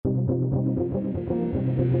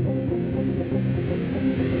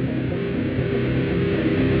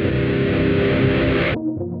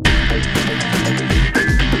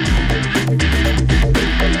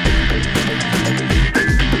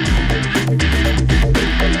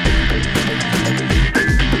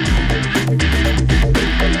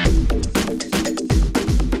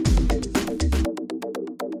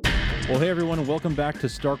welcome back to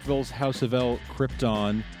Starkville's House of L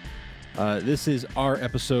Krypton. This is our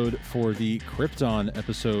episode for the Krypton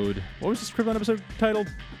episode. What was this Krypton episode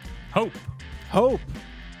titled? Hope.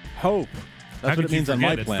 That's what it means on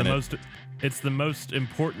my planet. It's the most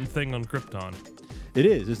important thing on Krypton. It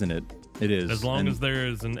is, isn't it? It is. As long as there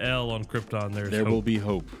is an L on Krypton, there will be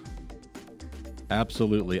hope.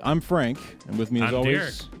 Absolutely. I'm Frank, and with me as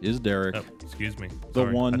always is Derek. Oh, excuse me. The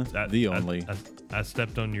one, the only. I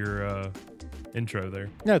stepped on your intro there.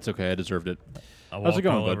 That's okay. I deserved it. How's it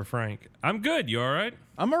going, bud? Frank. I'm good. You all right?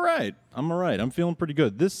 I'm all right. I'm feeling pretty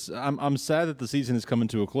good. I'm sad that the season is coming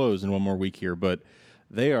to a close in one more week here, but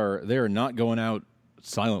they are not going out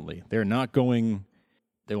silently. They will not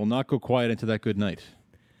go quiet into that good night.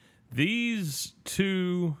 These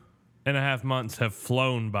 2.5 months have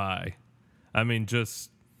flown by. I mean,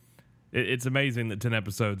 it's amazing that 10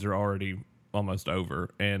 episodes are already almost over.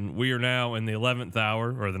 And we are now in the 11th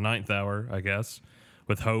hour, or the 9th hour, I guess,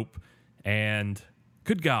 with Hope. And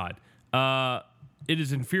good God, it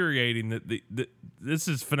is infuriating that this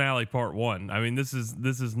is finale part 1. I mean, this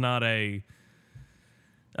is not a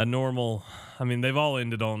normal. I mean, they've all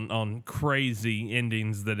ended on crazy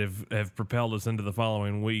endings that have propelled us into the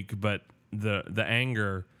following week. But the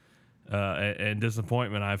anger and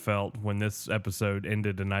disappointment I felt when this episode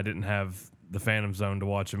ended and I didn't have the Phantom Zone to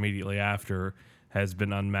watch immediately after has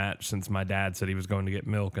been unmatched since my dad said he was going to get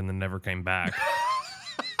milk and then never came back.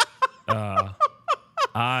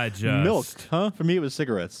 Milked, huh? For me, it was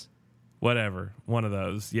cigarettes. Whatever. One of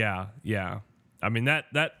those. Yeah. I mean,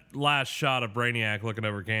 that last shot of Brainiac looking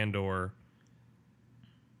over Kandor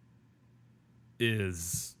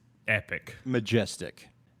is epic. Majestic.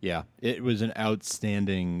 Yeah, it was an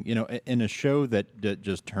outstanding, in a show that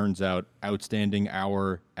just turns out outstanding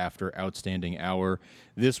hour after outstanding hour.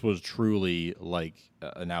 This was truly like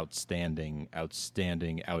an outstanding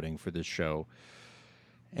outing for this show.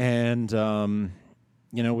 And,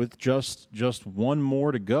 with just one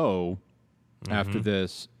more to go after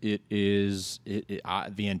this, the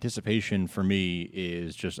anticipation for me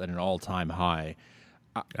is just at an all-time high.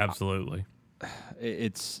 Absolutely.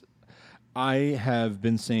 I have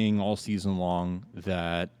been saying all season long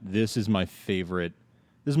that this is my favorite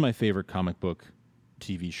comic book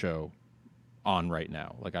TV show on right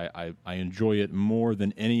now. Like I enjoy it more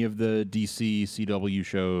than any of the DC CW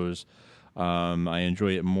shows. I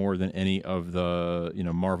enjoy it more than any of the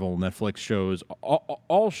Marvel Netflix shows.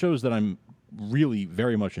 All shows that I'm really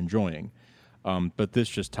very much enjoying. But this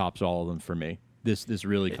just tops all of them for me. This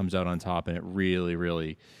really comes out on top, and it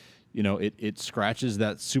really it scratches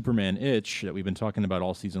that Superman itch that we've been talking about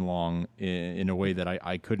all season long in a way that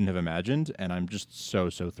I couldn't have imagined, and I'm just so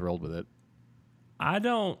thrilled with it.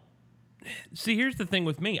 Here's the thing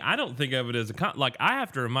with me. I don't think of it as I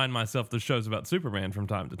have to remind myself the show's about Superman from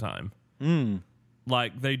time to time.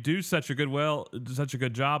 Like they do such a good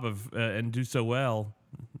job of and do so well.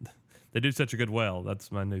 They do such a good well. That's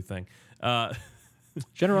my new thing.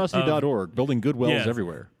 Generosity.org, building good wells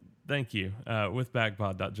everywhere. Thank you.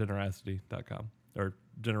 Withbagpod.generosity.com or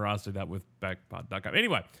generosity.withbagpod.com.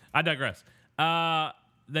 Anyway, I digress.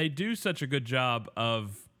 They do such a good job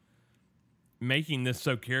of making this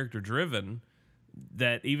so character-driven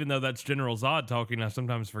that even though that's General Zod talking, I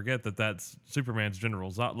sometimes forget that that's Superman's General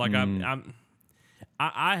Zod. Like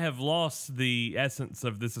I have lost the essence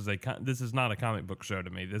of this is not a comic book show to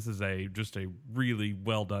me. This is just a really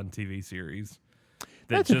well done TV series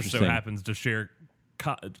that just so happens to share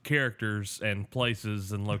characters and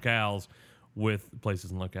places and locales with the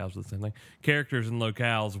same thing. Characters and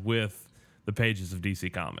locales with the pages of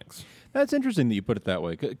DC Comics. That's interesting that you put it that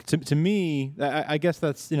way. To me, I guess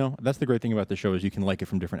that's the great thing about the show is you can like it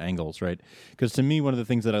from different angles, right? Because to me, one of the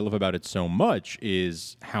things that I love about it so much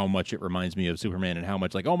is how much it reminds me of Superman and how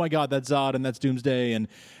much like, oh my God, that's Zod and that's Doomsday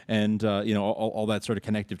and all that sort of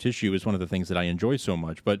connective tissue is one of the things that I enjoy so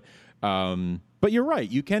much. But you're right.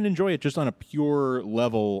 You can enjoy it just on a pure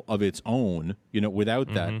level of its own,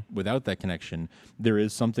 without that connection. There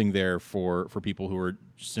is something there for people who are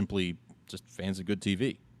simply just fans of good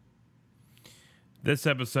TV. This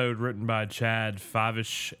episode written by Chad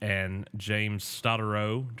Favish and James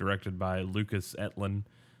Stodderow, directed by Lucas Etlin,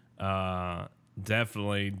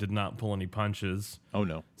 definitely did not pull any punches. Oh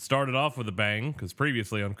no! Started off with a bang because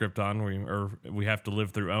previously on Krypton we have to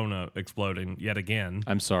live through Ona exploding yet again.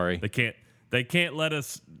 I'm sorry. They can't let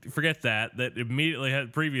us forget that immediately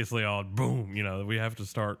had previously on boom. We have to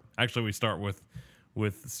start. Actually, we start with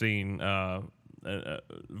seeing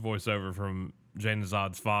voiceover from Jane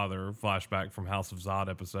Zod's father, flashback from House of Zod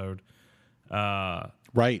episode.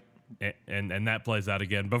 Right. And that plays out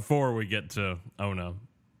again before we get to Ona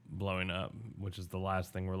blowing up, which is the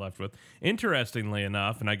last thing we're left with. Interestingly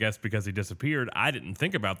enough, and I guess because he disappeared, I didn't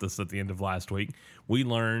think about this at the end of last week. We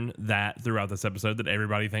learned that throughout this episode that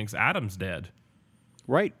everybody thinks Adam's dead.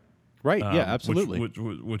 Right. Yeah, absolutely.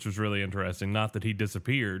 Which was really interesting. Not that he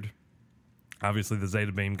disappeared. Obviously, the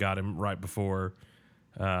Zeta beam got him right before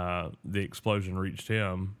the explosion reached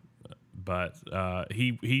him, but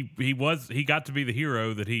he got to be the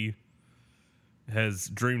hero that he has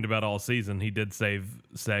dreamed about all season. He did save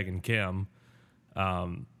Seg and Kim,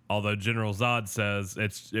 although General Zod says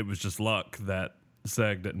it was just luck that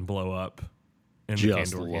Seg didn't blow up in the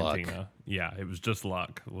Kandor Cantina. Yeah, it was just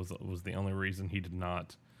luck. Was the only reason he did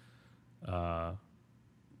not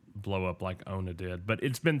blow up like Ona did. But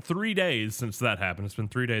it's been 3 days since that happened. It's been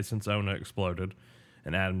 3 days since Ona exploded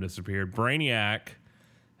and Adam disappeared. Brainiac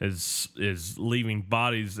is leaving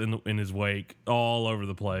bodies in his wake all over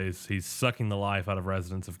the place. He's sucking the life out of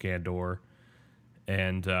residents of Kandor.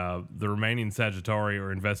 And the remaining Sagittari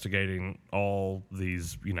are investigating all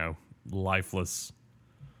these, lifeless,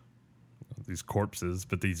 these corpses,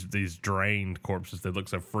 but these drained corpses that look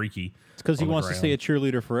so freaky. It's because he wants to stay a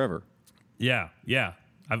cheerleader forever. Yeah.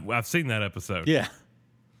 I've seen that episode. Yeah.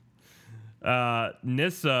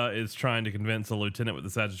 Nyssa is trying to convince a lieutenant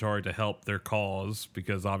with the Sagittari to help their cause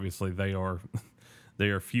because obviously they are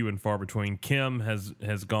few and far between. Kim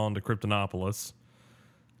has gone to Kryptonopolis.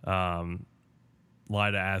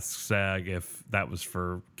 Lyta asks Seg if that was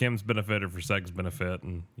for Kim's benefit or for Seg's benefit,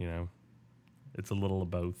 and it's a little of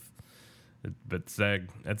both. But Seg,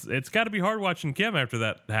 it's got to be hard watching Kim after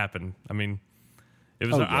that happened. I mean, it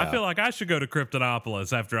was. I feel like I should go to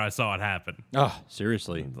Kryptonopolis after I saw it happen. Oh,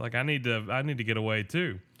 seriously! Like I need to get away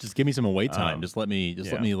too. Just give me some away time. Let me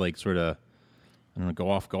like sort of, I don't know, go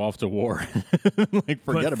off to war. Like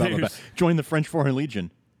forget about my join the French Foreign Legion.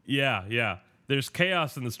 Yeah. There's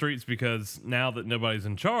chaos in the streets because now that nobody's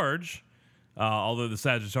in charge, although the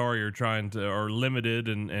Sagittari are limited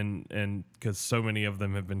and because so many of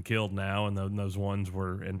them have been killed now, and those ones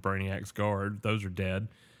were in Brainiac's guard, those are dead.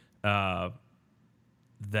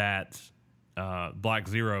 That Black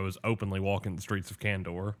Zero is openly walking the streets of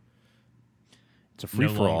Kandor. It's a free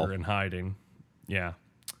for all. No longer in hiding. Yeah.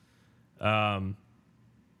 I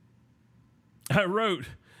wrote,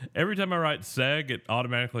 every time I write Seg, it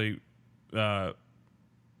automatically goes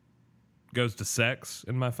to sex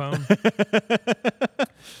in my phone.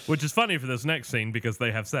 Which is funny for this next scene because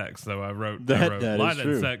they have sex. So I wrote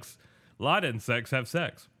Lyta and Sex have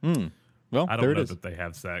sex. Well, I don't know that they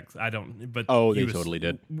have sex. I don't. But they totally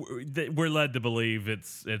did. We're led to believe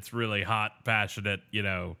it's really hot, passionate,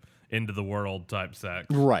 into the world type sex.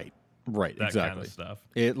 Right. That exactly. kind of stuff.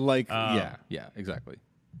 Yeah, exactly.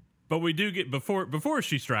 But we do get before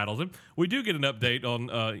she straddles him. We do get an update on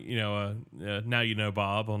now you know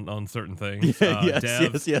Bob on certain things.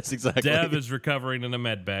 Yes, exactly. Dev is recovering in a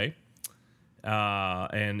med bay.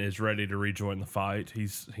 And is ready to rejoin the fight.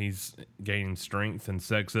 He's gaining strength, and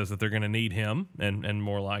Seg says that they're going to need him and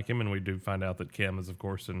more like him. And we do find out that Kim is, of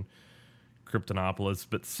course, in Kryptonopolis.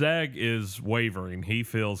 But Seg is wavering. He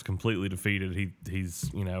feels completely defeated.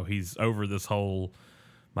 He's over this whole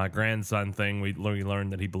my grandson thing. We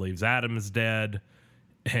learned that he believes Adam is dead,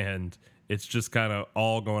 and it's just kind of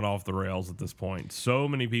all going off the rails at this point. So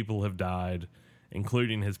many people have died,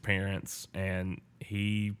 including his parents, and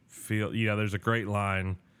he there's a great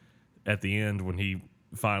line at the end when he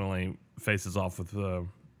finally faces off with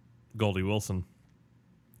Goldie Wilson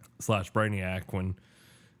 / Brainiac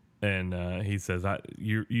and he says,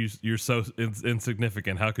 "You're so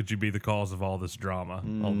insignificant. How could you be the cause of all this drama,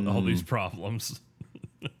 all these problems?"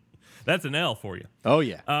 That's an L for you. Oh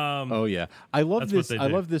yeah. I love this. I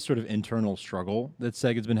love this sort of internal struggle that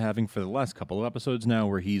Seg has been having for the last couple of episodes now,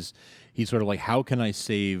 where he's sort of like, how can I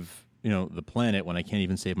save the planet when I can't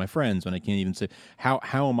even save my friends? When I can't even save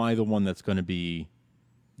how am I the one that's going to be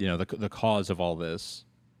the cause of all this?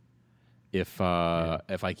 If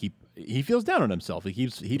I keep, he feels down on himself. He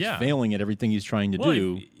keeps failing at everything he's trying to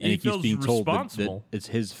do, and he keeps being told that it's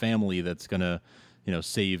his family that's going to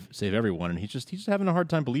save everyone, and he's just having a hard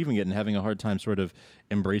time believing it and having a hard time sort of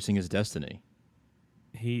embracing his destiny.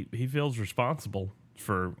 He feels responsible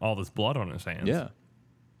for all this blood on his hands. Yeah.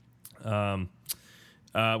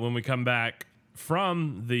 When we come back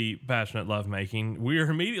from the passionate lovemaking, we are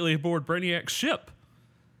immediately aboard Brainiac's ship,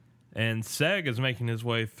 and Seg is making his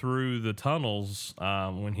way through the tunnels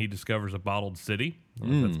when he discovers a bottled city. I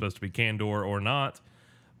don't know if that's supposed to be Kandor or not.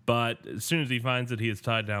 But as soon as he finds it, he is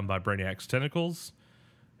tied down by Brainiac's tentacles.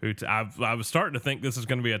 I was starting to think this was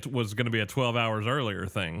going to be a 12 hours earlier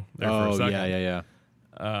thing. There for a second.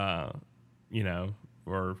 Yeah.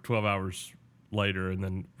 Or 12 hours later, and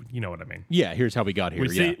then you know what I mean. Yeah, here's how we got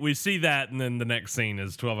here. We see that, and then the next scene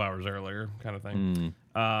is 12 hours earlier, kind of thing.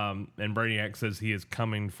 And Brainiac says he is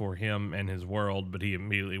coming for him and his world, but he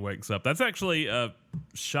immediately wakes up. That's actually a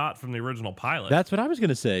shot from the original pilot. That's what I was going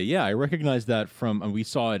to say. Yeah, I recognize that from, and we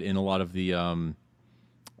saw it in a lot of the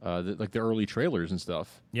early trailers and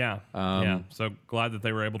stuff. Yeah. So glad that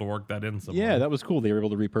they were able to work that in somewhere. Yeah, that was cool. They were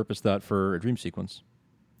able to repurpose that for a dream sequence.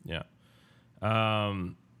 Yeah.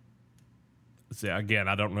 See, again,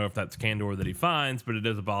 I don't know if that's Kandor that he finds, but it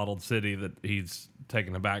is a bottled city that he's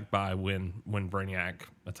taken aback by when Brainiac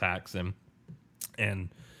attacks him and,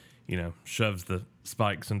 shoves the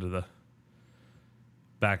spikes into the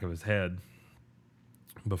back of his head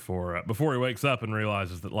before he wakes up and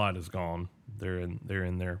realizes that Lyta's gone. They're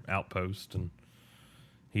in their outpost and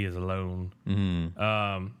he is alone.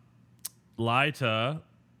 Lyta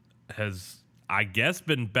has, I guess,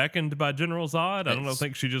 been beckoned by General Zod. I don't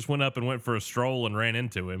think she just went up and went for a stroll and ran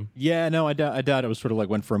into him. Yeah, no, I doubt it was sort of like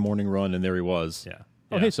went for a morning run and there he was. Yeah.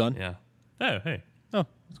 Oh, hey, son. Yeah. Oh, hey. Oh,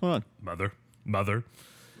 what's going on? Mother.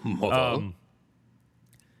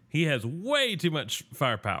 He has way too much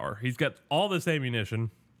firepower. He's got all this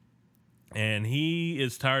ammunition, and he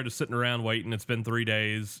is tired of sitting around waiting. It's been 3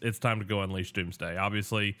 days. It's time to go unleash Doomsday.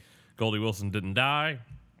 Obviously, Goldie Wilson didn't die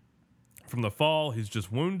from the fall. He's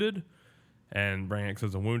just wounded. And Brainiac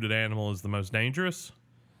says a wounded animal is the most dangerous,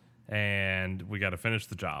 and we got to finish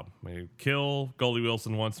the job. We kill Goldie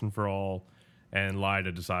Wilson once and for all, and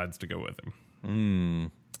Lyta decides to go with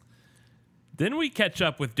him. Then we catch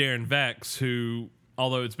up with Darren Vex, who,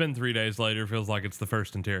 although it's been 3 days later, feels like it's the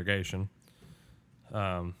first interrogation.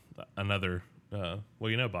 Another,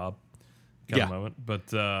 Bob, got a moment.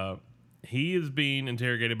 But he is being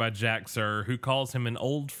interrogated by Jack Sir, who calls him an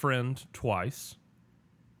old friend twice.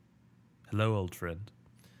 Hello, old friend.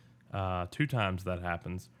 2 times that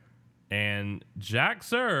happens. And Jack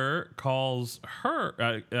Sir calls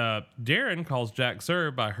her, Darren calls Jack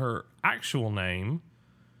Sir by her actual name,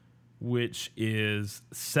 which is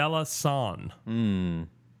Sela Sonn.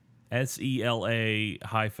 SELA-SONN.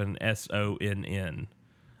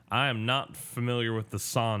 I am not familiar with the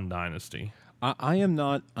Sonn dynasty. I am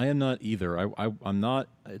not either. I'm not.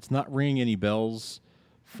 It's not ringing any bells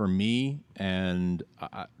for me. And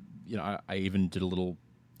I even did a little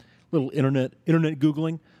internet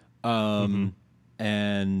googling,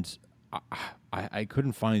 and I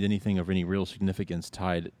couldn't find anything of any real significance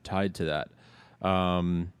tied to that.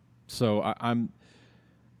 So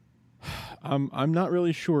I'm not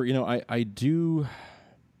really sure. I do.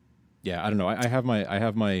 Yeah, I don't know. I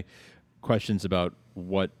have my questions about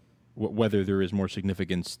whether there is more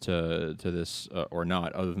significance to this or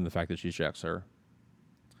not, other than the fact that she's Jack Sir.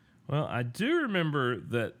 Well, I do remember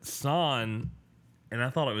that Sonn, and I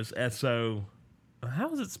thought it was S-O.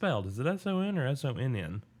 How is it spelled? Is it S-O-N or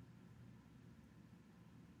S-O-N-N?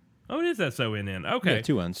 Oh, it is S-O-N-N. Okay. Yeah,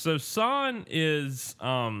 2 N's. So Sonn is...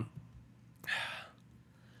 Sonn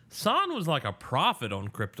was like a prophet on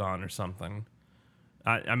Krypton or something.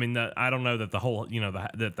 I mean, I don't know that the whole,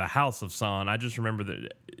 that the House of Sonn. I just remember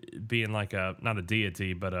that it being like not a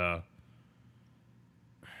deity, but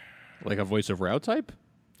like a voice over out type?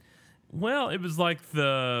 Well, it was like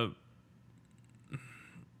I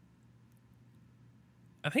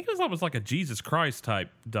think it was almost like a Jesus Christ type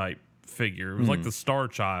figure. It was like the Star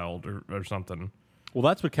Child or something. Well,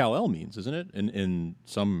 that's what Kal-El means, isn't it? In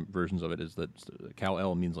some versions of it, is that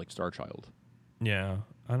Kal-El means like Star Child. Yeah,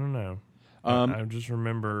 I don't know. I just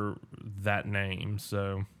remember that name.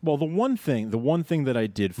 So, well, the one thing that I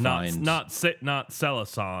did find not Sela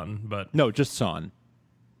Sonn, but no, just Sonn.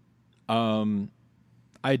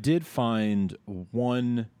 I did find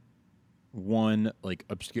one like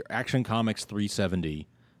obscure Action Comics 370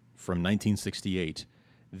 from 1968.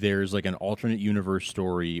 There's like an alternate universe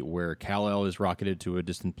story where Kal-El is rocketed to a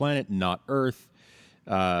distant planet, not Earth.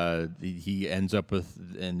 He ends up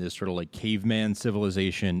in this sort of like caveman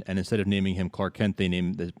civilization, and instead of naming him Clark Kent,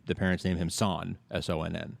 the parents name him Sonn,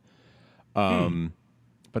 S-O-N-N.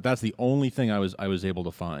 But that's the only thing I was able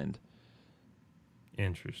to find.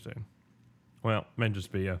 Interesting. Well, may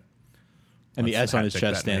just be and the S on his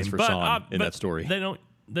chest stands for Sonn in that story. They don't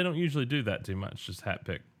usually do that too much. Just hat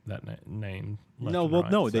pick that name.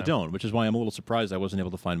 No, they don't. Which is why I'm a little surprised I wasn't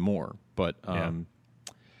able to find more. But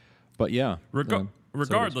yeah.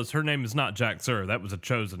 Regardless, her name is not Jack Sir. That was a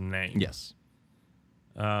chosen name. Yes.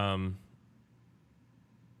 But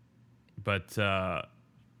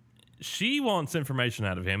she wants information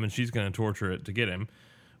out of him, and she's going to torture it to get him.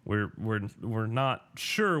 We're not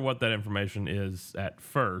sure what that information is at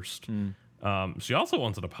first. She also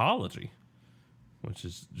wants an apology, which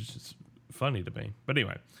is just funny to me. But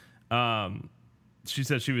anyway, she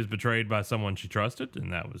said she was betrayed by someone she trusted,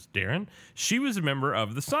 and that was Darren. She was a member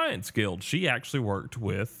of the Science Guild. She actually worked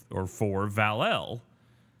with or for Val-El,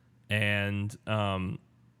 and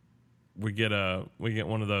we get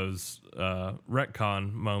one of those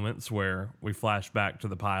retcon moments where we flash back to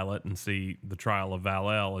the pilot and see the trial of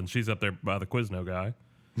Val-El, and she's up there by the Quizno guy.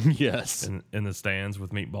 Yes. In the stands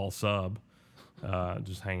with Meatball Sub,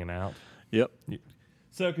 just hanging out. Yep.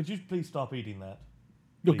 So could you please stop eating that?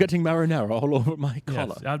 You're getting marinara all over my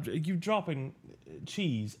collar. Yes, you're dropping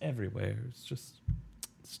cheese everywhere. It's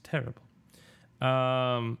terrible.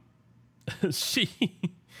 But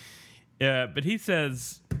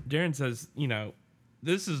Darren says,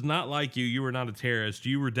 this is not like you. You were not a terrorist.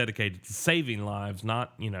 You were dedicated to saving lives,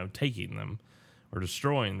 not, taking them or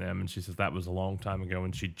destroying them. And she says that was a long time ago.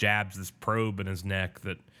 And she jabs this probe in his neck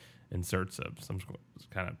that inserts some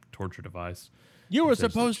kind of torture device. You were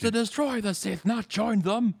supposed to destroy the Sith, not join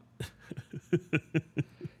them.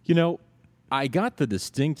 I got the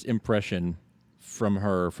distinct impression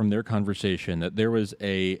from their conversation that there was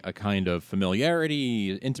a kind of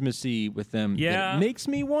familiarity, intimacy with them that makes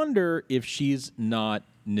me wonder if she's not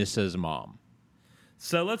Nissa's mom.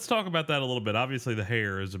 So let's talk about that a little bit. Obviously, the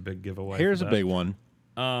hair is a big giveaway. Hair's a big one.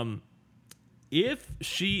 If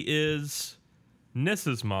she is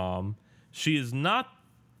Nissa's mom, she's not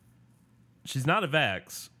a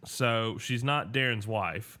Vex, so she's not Darren's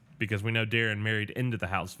wife, because we know Darren married into the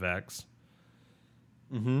House Vex.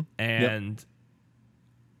 Mm-hmm. And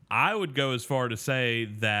I would go as far to say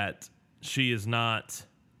that she is not,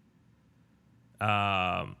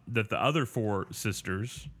 that the other four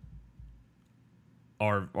sisters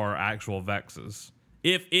are actual Vexes.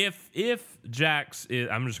 If Jax is,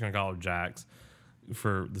 I'm just going to call her Jax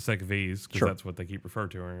for the sake of ease, because that's what they keep referring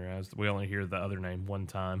to her as. We only hear the other name one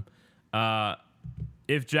time.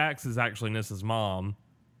 If Jax is actually Nissa's mom,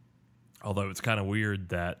 although it's kind of weird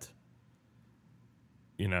that,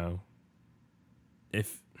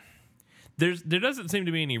 if there doesn't seem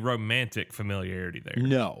to be any romantic familiarity there.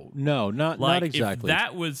 No, not exactly.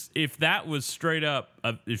 If that was straight up,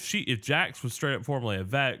 if Jax was straight up formally a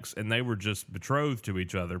Vex and they were just betrothed to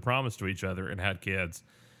each other, promised to each other, and had kids,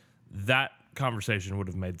 that conversation would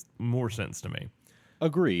have made more sense to me.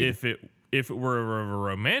 Agreed. If it were of a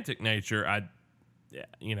romantic nature,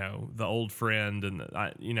 the old friend and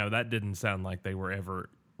that didn't sound like they were ever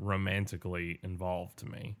romantically involved to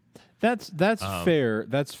me. That's fair.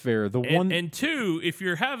 That's fair. And two, if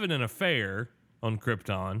you're having an affair on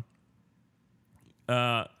Krypton,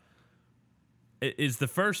 is the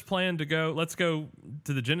first plan to go? Let's go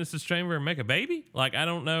to the Genesis chamber and make a baby. Like, I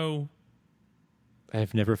don't know.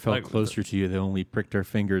 I've never felt closer to you than we pricked our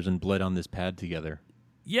fingers and bled on this pad together.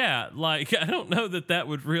 Yeah, like, I don't know that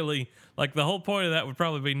would really, like, the whole point of that would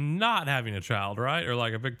probably be not having a child, right? Or,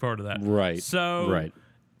 like, a big part of that. Right. So, right.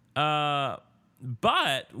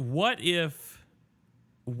 But what if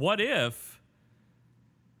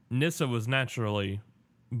Nyssa was naturally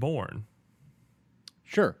born?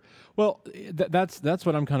 Sure. Well, that's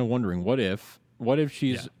what I'm kind of wondering. What if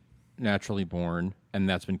she's naturally born and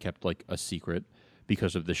that's been kept like a secret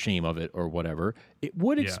because of the shame of it or whatever? It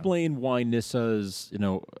would explain why Nissa's,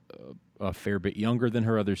 a fair bit younger than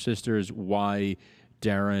her other sisters, why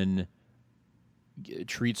Darren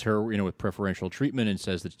treats her, with preferential treatment and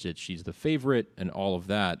says that she's the favorite and all of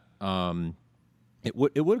that. It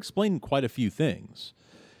would explain quite a few things.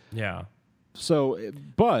 Yeah. So,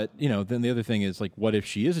 but then the other thing is, like, what if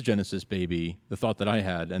she is a Genesis baby? The thought that I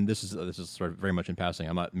had, and this is sort of very much in passing.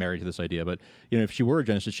 I'm not married to this idea, but if she were a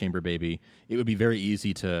Genesis chamber baby, it would be very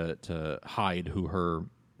easy to hide who her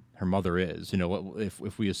mother is.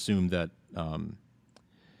 If we assume that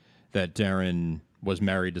that Darren was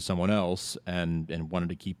married to someone else and wanted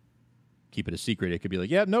to keep it a secret, it could be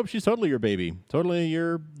like, yeah, nope, she's totally your baby, totally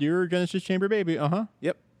your Genesis chamber baby.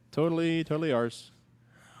 Yep, totally ours.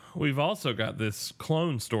 We've also got this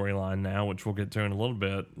clone storyline now, which we'll get to in a little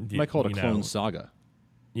bit. You might call it a clone saga.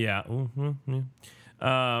 Yeah.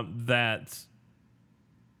 That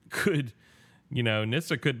could,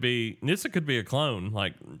 Nyssa could be a clone.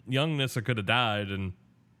 Like, young Nyssa could have died, and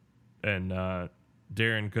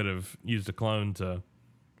Darren could have used a clone to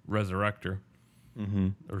resurrect her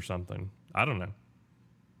or something. I don't know.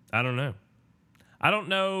 I don't know.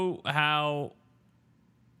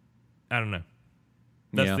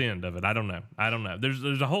 That's the end of it. I don't know.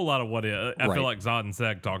 There's a whole lot of what if. I feel like Zod and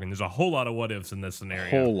Seg talking. There's a whole lot of what ifs in this scenario.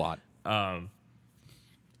 Whole lot. But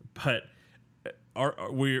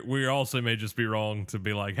we also may just be wrong to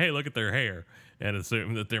be like, hey, look at their hair, and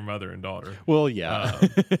assume that they're mother and daughter. Well, yeah.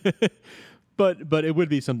 But it would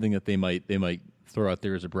be something that they might throw out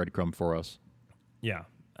there as a breadcrumb for us. Yeah,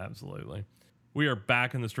 absolutely. We are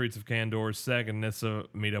back in the streets of Kandor. Seg and Nissa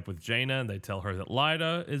meet up with Jaina, and they tell her that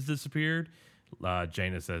Lyda has disappeared.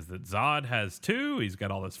 Jaina says that Zod has too. He's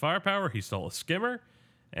got all this firepower. He stole a skimmer.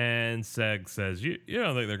 And Seg says, you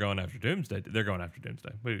don't think they're going after Doomsday? They're going after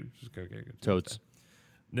Doomsday. We just go get Totes.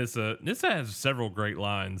 Nissa has several great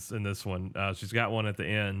lines in this one. She's got one at the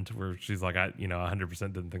end where she's like, I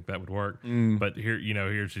 100% didn't think that would work. But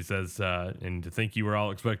here she says, and to think you were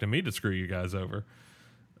all expecting me to screw you guys over.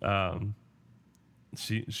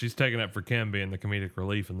 She's taking up for Kim being the comedic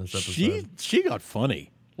relief in this episode. She got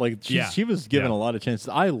funny. Like she was given a lot of chances.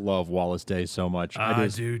 I love Wallace Day so much. I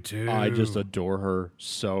do too. I just adore her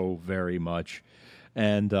so very much.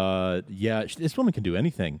 And this woman can do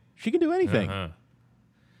anything. She can do anything.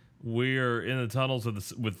 We're in the tunnels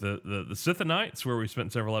with the Sithonites, where we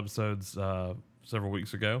spent several episodes several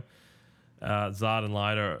weeks ago. Zod and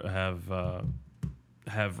Lyda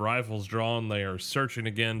have rifles drawn. They are searching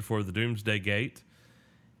again for the Doomsday Gate,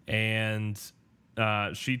 and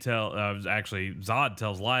Zod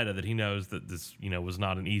tells Lyda that he knows that this was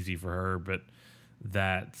not an easy for her, but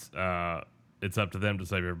that it's up to them to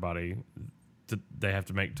save everybody. They have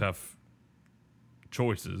to make tough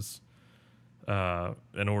choices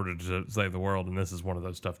in order to save the world, and this is one of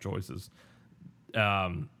those tough choices.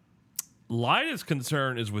 Lyda's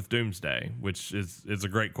concern is with Doomsday, which is a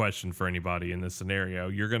great question for anybody in this scenario.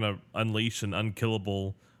 You're going to unleash an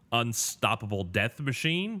unkillable, unstoppable death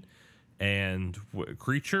machine and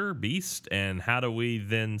creature, beast, and how do we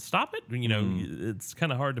then stop it? It's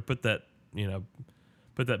kind of hard to put that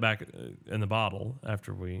back in the bottle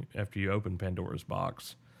after you open Pandora's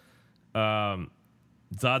box.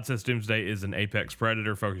 Zod says Doomsday is an apex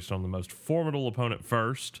predator focused on the most formidable opponent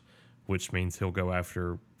first, which means he'll go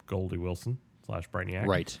after Goldie Wilson / Brainiac.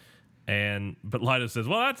 Right. But Lyda says,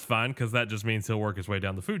 well, that's fine, because that just means he'll work his way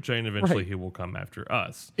down the food chain. Eventually, he will come after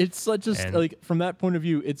us. It's such from that point of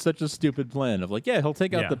view, it's such a stupid plan of he'll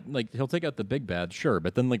take out the big bad, sure,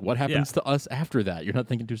 but then what happens to us after that? You're not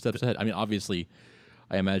thinking 2 steps ahead. I mean, obviously,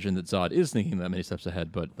 I imagine that Zod is thinking that many steps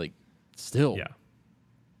ahead, but still, yeah.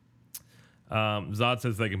 Zod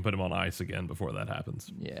says they can put him on ice again before that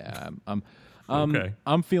happens. Yeah, okay.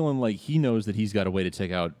 I'm feeling like he knows that he's got a way to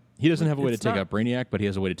take out. He doesn't have a way to take out Brainiac, but he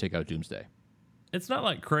has a way to take out Doomsday. It's not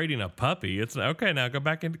like creating a puppy. It's okay. Now go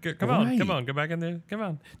back in. Come on, go back in there. Come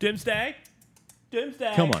on, Doomsday.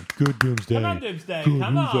 Come on, good Doomsday. Come on, Doomsday. Good,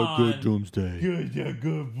 Come on, good Doomsday.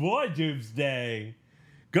 Good boy, Doomsday.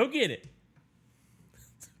 Go get it.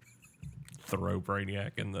 Throw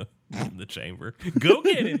Brainiac in the chamber. Go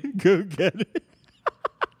get it. Go get it.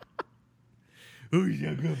 Who's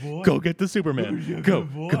a good boy? Go get the Superman.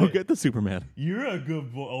 Go get the Superman. You're a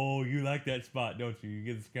good boy. Oh, you like that spot, don't you?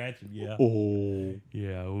 You get scratching, yeah. Oh.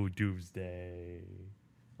 Yeah, Doomsday.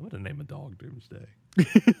 I'm going to name a dog Doomsday.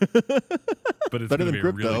 But it's going to be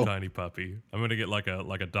a really tiny puppy. I'm going to get like a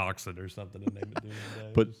dachshund or something and name it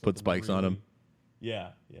Doomsday. Put spikes on him. Yeah.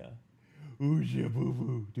 Who's your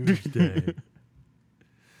boo-boo? Doomsday.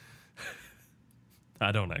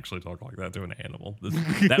 I don't actually talk like that to an animal.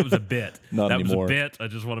 That was a bit. Not anymore. Was a bit. I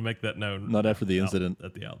just want to make that known. Not after the incident.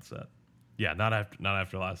 At the outset. Yeah, not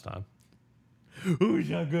after last time. Who's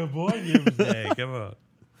a good boy, Doomsday? Come on.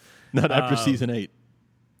 Not after season 8.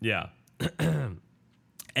 Yeah.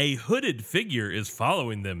 A hooded figure is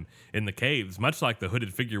following them in the caves, much like the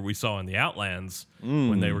hooded figure we saw in the Outlands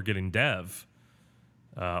when they were getting Dev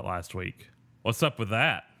last week. What's up with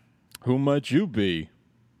that? Who might you be?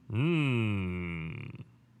 We'll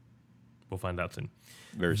find out soon.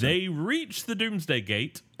 Very soon. They reach the Doomsday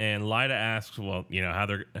Gate, and Lyda asks, "Well, how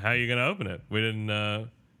are you going to open it? We didn't. Did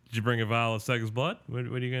you bring a vial of Seg's blood? What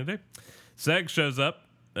are you going to do?" Seg shows up.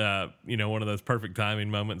 One of those perfect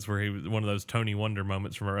timing moments where he was one of those Tony Wonder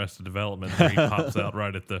moments from Arrested Development where he pops out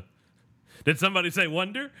right at the. Did somebody say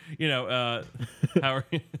Wonder? How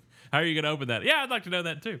are you going to open that? Yeah, I'd like to know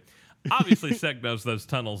that too. Obviously, Seg knows those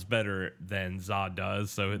tunnels better than Zod does,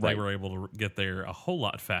 so they were able to get there a whole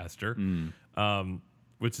lot faster.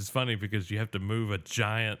 Which is funny because you have to move a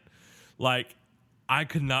giant. I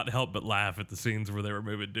could not help but laugh at the scenes where they were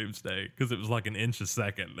moving Doomsday because it was like an inch a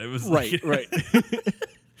second. It was right.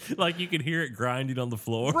 Like you could hear it grinding on the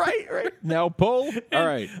floor. Right. Now pull. All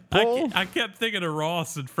right. Pull. I kept thinking of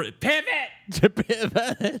Ross and pivot.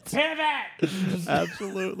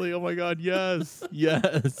 Absolutely. Oh my God. Yes.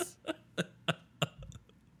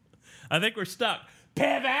 I think we're stuck.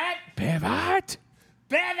 Pivot.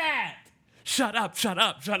 Shut up. Shut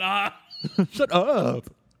up.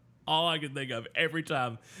 All I can think of every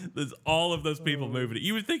time there's all of those people moving it.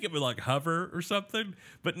 You would think it would hover or something,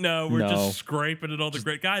 but no, we're just scraping it on the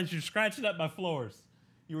ground. Guys, you're scratching up my floors.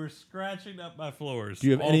 You were scratching up my floors. Do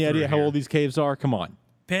you have any idea how old these caves are? Come on.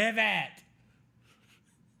 Pivot.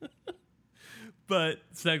 But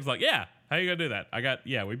Sneg's like, yeah, how you gonna do that?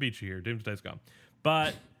 We beat you here. Doomsday's gone.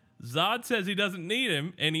 But Zod says he doesn't need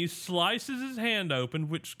him, and he slices his hand open,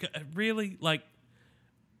 which really, like,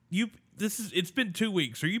 it's been 2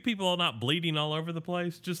 weeks. Are you people all not bleeding all over the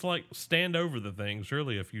place? Just, like, stand over the thing.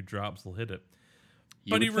 Surely a few drops will hit it.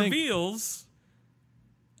 But he reveals,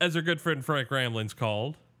 as our good friend Frank Rambling's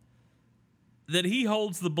called, that he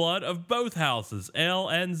holds the blood of both houses, El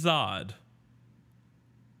and Zod.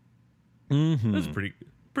 Mm-hmm. That's a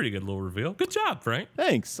pretty good little reveal. Good job, Frank.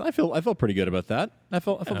 Thanks. I felt pretty good about that. I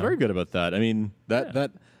felt very good about that. I mean,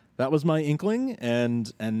 that was my inkling, and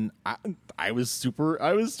I was super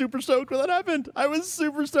stoked when that happened. I was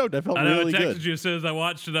super stoked. I felt really good. I texted you as soon as I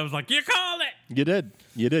watched it. I was like, "You called it." You did.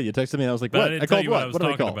 You texted me. And I was like, But "What? I I called what? was What did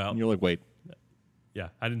I talking call?" about. And you're like, "Wait." Yeah,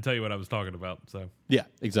 I didn't tell you what I was talking about, so Yeah,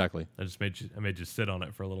 exactly. I made you sit on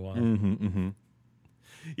it for a little while. Mm-hmm, mm-hmm.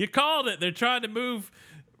 You called it. They're trying to move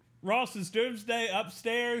Ross's Doomsday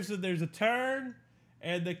upstairs, and there's a turn,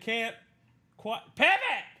 and they can't quite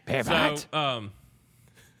pivot. So,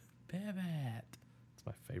 pivot. It's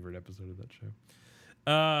my favorite episode of that show.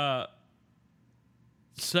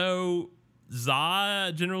 So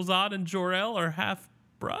Zod, General Zod, and Jor-El are half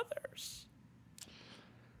brothers.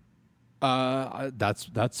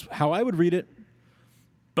 That's how I would read it.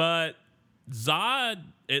 But Zod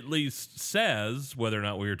at least says, whether or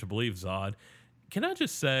not we are to believe Zod, can I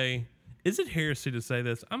just say, is it heresy to say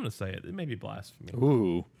this? I'm going to say it. It may be blasphemy.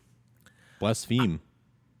 Ooh. Blaspheme.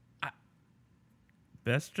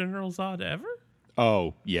 Best General Zod ever?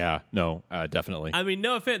 Oh, yeah. No, definitely. I mean,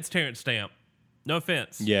 no offense, Terrence Stamp. No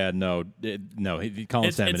offense. Yeah, no.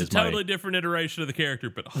 Colin Salmon is a totally different iteration of the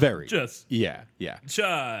character, but very. Just. Yeah.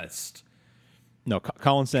 Just. No,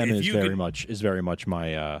 Colin Salmon is very much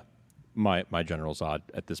my my General Zod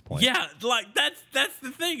at this point. Yeah, like that's the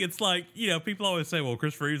thing. It's like, people always say, well,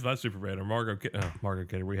 Christopher Reeve's my Superman, or Margot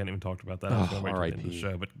Kidder. We hadn't even talked about that. I was going to wait till the end of the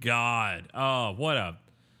show. But God, what a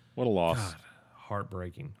loss. God,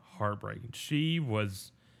 heartbreaking. She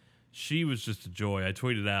was just a joy. I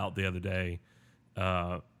tweeted out the other day,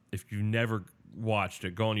 if you never watched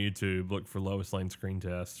it, go on YouTube, look for Lois Lane screen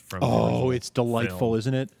test from it's delightful, film.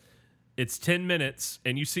 Isn't it? It's 10 minutes,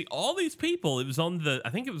 and you see all these people. I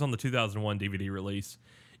think it was on the 2001 DVD release.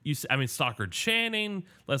 Stockard Channing,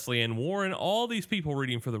 Leslie Ann Warren, all these people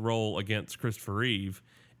reading for the role against Christopher Reeve,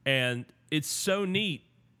 and it's so neat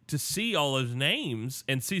to see all those names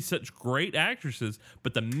and see such great actresses.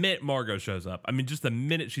 But the minute Margot shows up, just the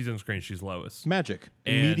minute she's on screen, she's Lois. Magic,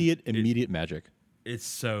 and immediate magic. It's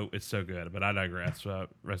so good. But I digress.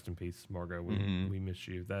 Rest in peace, Margot. We miss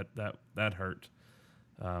you. That hurt.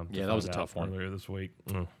 Yeah, that was a tough one earlier this week.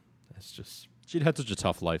 It's just she'd had such a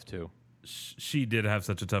tough life too. She did have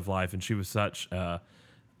such a tough life, and she was such an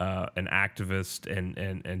activist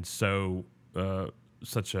and so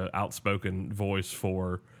such an outspoken voice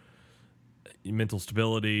for mental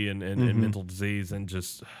stability and mental disease, and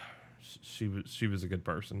just she was a good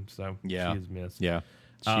person. So yeah, she is missed. Yeah,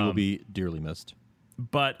 she will be dearly missed.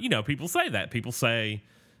 But people say that. People say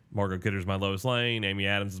Margot Kidder's my Lois Lane, Amy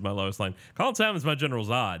Adams is my Lois Lane, Colin Salmon's my General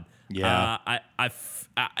Zod. Yeah,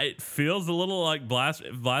 it feels a little like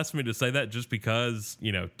blasphemy to say that, just because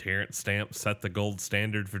Terrence Stamp set the gold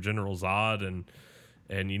standard for General Zod, and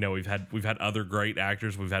we've had other great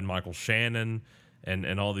actors. We've had Michael Shannon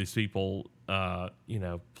and all these people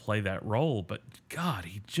play that role. But God,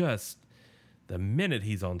 the minute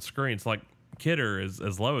he's on screen, it's like Kidder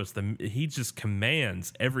as Lois. He just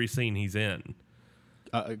commands every scene he's in.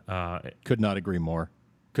 Could not agree more.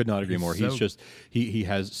 He's just he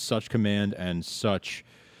has such command and such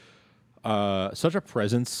a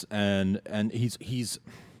presence, and he's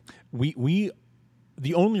we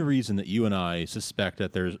the only reason that you and I suspect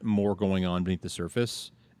that there's more going on beneath the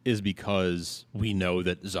surface is because we know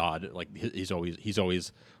that Zod, like, he's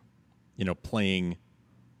always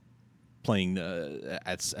playing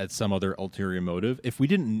at some other ulterior motive. If we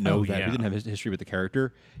didn't know we didn't have his history with the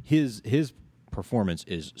character, his performance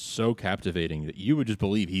is so captivating that you would just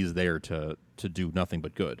believe he's there to do nothing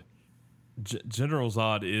but good. General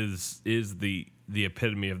Zod is the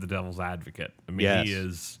epitome of the devil's advocate. Yes. He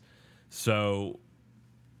is. So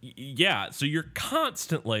you're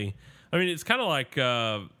constantly. It's kind of like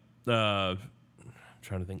I'm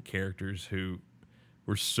trying to think characters who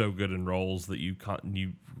were so good in roles that you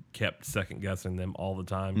kept second guessing them all the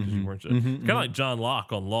time because you weren't. Kind of like John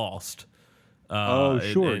Locke on Lost.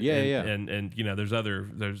 Sure. And, yeah. And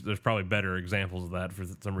there's probably better examples of that. For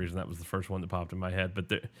some reason, that was the first one that popped in my head.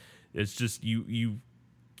 But it's just you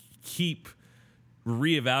keep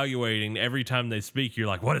reevaluating every time they speak. You're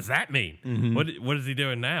like, what does that mean? What is he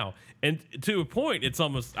doing now? And to a point, it's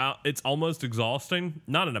almost exhausting.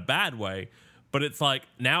 Not in a bad way, but it's like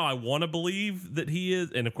now I want to believe that he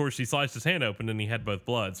is. And of course, he sliced his hand open and he had both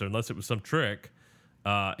blood. So unless it was some trick,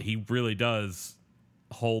 he really does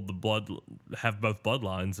have both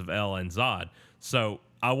bloodlines of El and Zod. So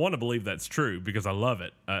I want to believe that's true because I love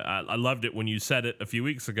it. I loved it when you said it a few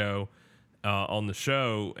weeks ago on the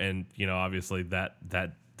show, and obviously that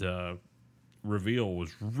reveal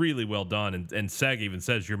was really well done. And Seg even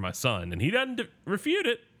says, "You're my son," and he doesn't refute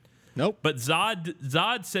it. Nope. But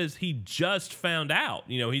Zod says he just found out.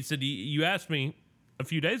 He said, "You asked me a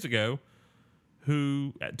few days ago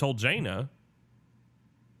who told Jaina."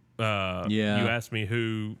 You asked me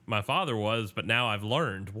who my father was, but now I've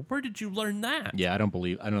learned. Well, where did you learn that? Yeah, I don't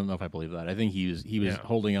know if I believe that. I think he was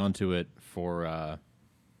holding on to it for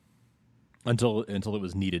until it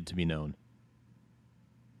was needed to be known.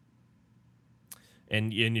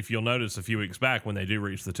 And if you'll notice, a few weeks back when they do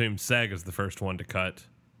reach the tomb, Seg is the first one to cut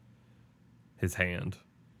his hand.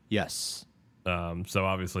 Yes. So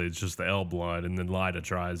obviously it's just the El blood, and then Lyda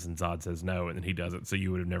tries, and Zod says no, and then he does it. So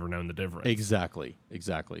you would have never known the difference. Exactly.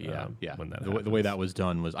 Yeah. When that the way that was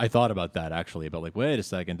done was, I thought about that actually, about like, wait a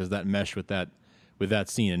second, does that mesh with that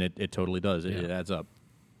scene? And it totally does. It adds up.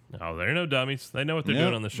 Oh, they're no dummies. They know what they're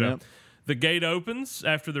doing on the show. Yep. The gate opens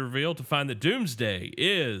after the reveal to find that Doomsday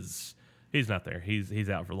he's not there.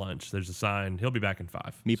 He's out for lunch. There's a sign. He'll be back in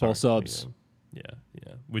 5. Meatball subs. Yeah.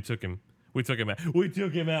 We took him out. We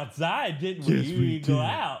took him outside, didn't we? Yes, we go did.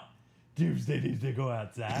 out. Doomsday needs to go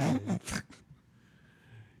outside.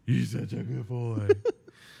 You're such a good boy.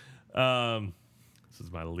 This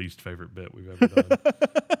is my least favorite bit we've ever done.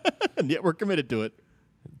 And yet we're committed to it.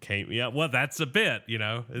 Well, that's a bit, It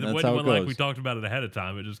That's wasn't how it like goes. we talked about it ahead of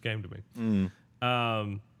time. It just came to me.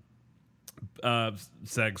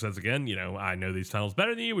 Seg says again, I know these tunnels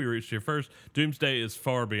better than you. We reached here first. Doomsday is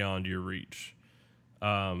far beyond your reach.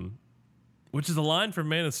 Which is a line from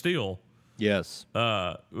Man of Steel. Yes.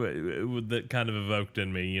 That kind of evoked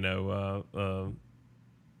in me,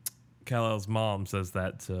 Kal-El's mom says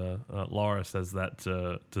that, Laura says that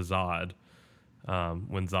to Zod.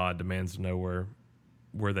 When Zod demands to know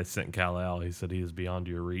where they sent Kal-El, he said he is beyond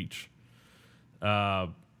your reach. But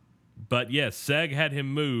yes, Seg had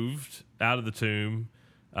him moved out of the tomb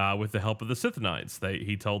with the help of the Sithonites.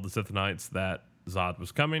 He told the Sithonites that Zod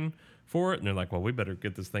was coming for it, and they're like, well, we better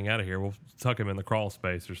get this thing out of here. We'll tuck him in the crawl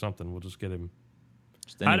space or something. We'll just get him.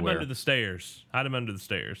 Hide him under the stairs.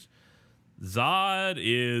 Zod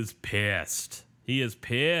is pissed. He is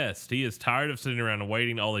pissed. He is tired of sitting around and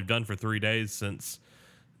waiting. All they've done for 3 days since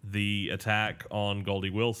the attack on Goldie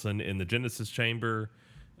Wilson in the Genesis chamber,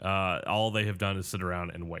 all they have done is sit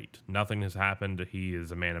around and wait. Nothing has happened. He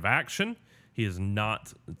is a man of action. He is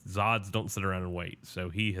not. Zods don't sit around and wait. So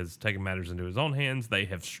he has taken matters into his own hands. They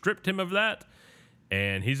have stripped him of that,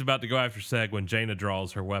 and he's about to go after Seg when Jaina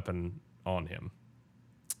draws her weapon on him.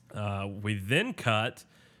 We then cut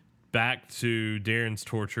back to Darren's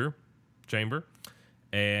torture chamber,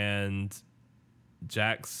 and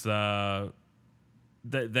Jack's. They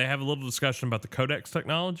have a little discussion about the Codex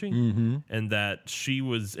technology, and that she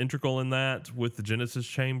was integral in that with the Genesis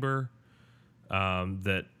chamber.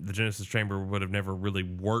 That the Genesis chamber would have never really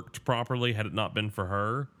worked properly had it not been for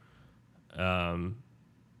her.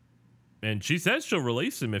 And she says she'll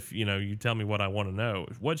release him if you tell me what I want to know.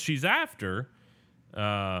 What she's after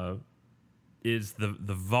is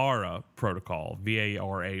the VARA protocol,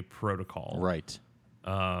 VARA protocol, Right.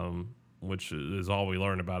 Which is all we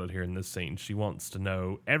learn about it here in this scene. She wants to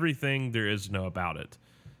know everything there is to know about it.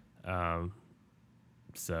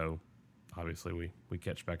 So obviously we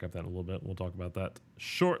catch back up that in a little bit. We'll talk about that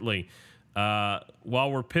shortly.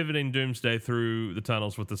 While we're pivoting Doomsday through the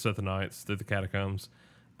tunnels with the Sithonites, through the catacombs,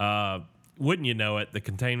 wouldn't you know it, the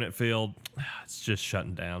containment field, it's just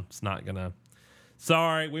shutting down. It's not gonna.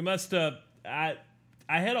 Sorry, we must have. I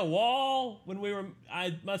hit a wall when we were.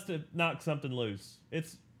 I must have knocked something loose.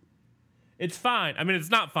 It's fine. I mean, it's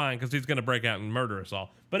not fine because he's gonna break out and murder us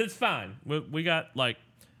all. But it's fine. We got like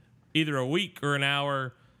either a week or an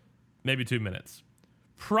hour, maybe 2 minutes.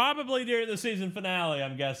 Probably during the season finale,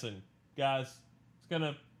 I'm guessing, guys. He's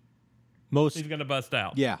gonna bust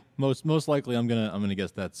out. Yeah, most likely I'm gonna guess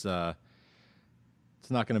that's it's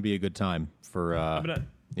not gonna be a good time for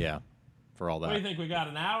for all that. What do you think? We got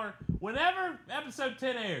an hour? Whenever episode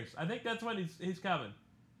 10 airs, I think that's when he's coming.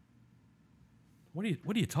 What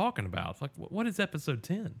are you talking about? Like, what is episode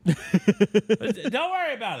 10? Don't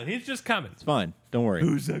worry about it. He's just coming. It's fine. Don't worry.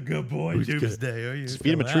 Who's a good boy? Doomsday. Are you? Just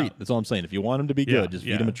feed him a treat. That's all I'm saying. If you want him to be good, just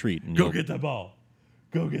feed him a treat. And Go get the ball.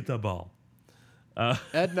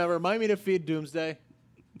 Edna, remind me to feed Doomsday.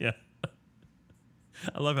 Yeah.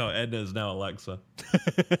 I love how Edna is now Alexa.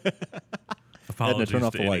 Edna, turn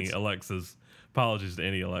off to the any lights. Alexas. Apologies to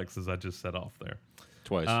any Alexas I just set off there.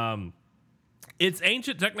 Twice. It's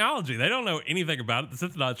ancient technology. They don't know anything about it. The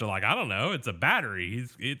Sithonites are like, I don't know. It's a battery.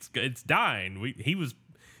 It's dying. He was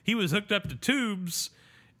hooked up to tubes.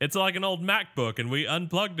 It's like an old MacBook, and we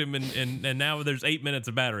unplugged him, and now there's 8 minutes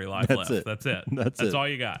of battery life That's left. it. That's it. That's all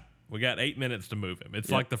you got. We got 8 minutes to move him. It's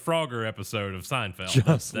Yep. like the Frogger episode of Seinfeld.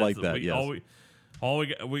 Just like that, yes.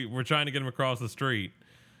 We're trying to get him across the street.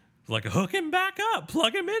 It's like, hook him back up.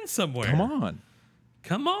 Plug him in somewhere.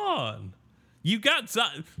 Come on. You got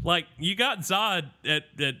Zod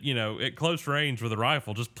at close range with a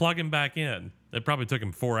rifle. Just plug him back in. It probably took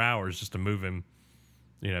him 4 hours just to move him,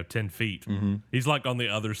 10 feet. Mm-hmm. He's like on the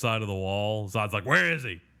other side of the wall. Zod's like, where is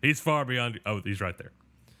he? He's far beyond. Oh, he's right there.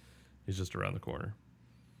 He's just around the corner.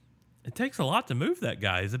 It takes a lot to move that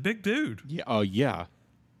guy. He's a big dude. Yeah. Oh, yeah.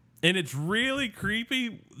 And it's really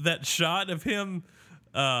creepy, that shot of him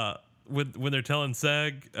when they're telling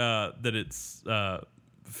Seg that it's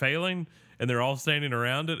failing, and they're all standing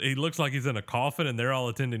around it. He looks like he's in a coffin, and they're all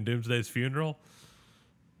attending Doomsday's funeral,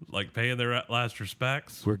 like paying their last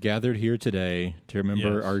respects. We're gathered here today to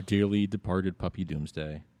remember Yes. our dearly departed puppy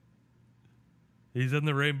Doomsday. He's in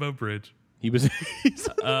the Rainbow Bridge. He's in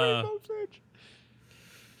the Rainbow Bridge.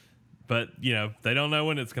 But, they don't know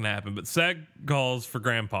when it's going to happen. But Seg calls for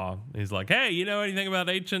Grandpa. He's like, hey, you know anything about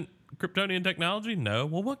ancient Kryptonian technology? No.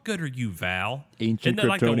 Well, what good are you, Val? Ancient Isn't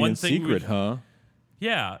that Kryptonian like the one thing secret, huh?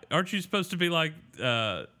 Yeah. Aren't you supposed to be like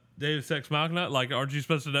Deus Ex Machina? Like, aren't you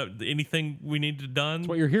supposed to know anything we need to done? That's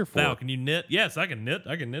what you're here for. Val, can you knit? Yes, I can knit.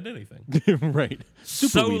 I can knit anything. Right.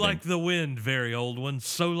 So weaving. like the wind, very old one.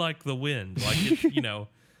 So like the wind. Like,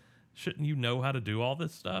 shouldn't you know how to do all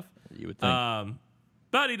this stuff? You would think.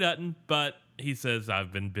 But he doesn't. But he says,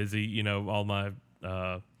 I've been busy,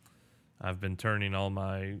 I've been turning all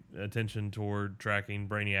my attention toward tracking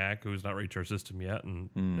Brainiac, who's not reached our system yet, and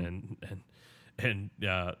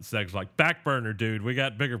Seg's like, back burner, dude. We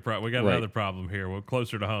got another problem here. We're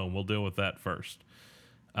closer to home. We'll deal with that first.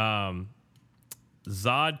 Zod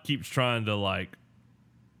keeps trying to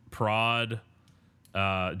prod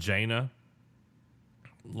Jaina,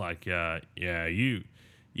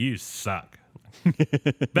 you suck.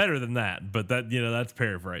 Better than that, but that's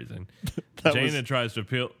paraphrasing. Jaina tries to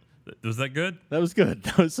appeal. Was that good? That was good.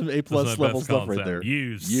 That was some A+ level stuff right there.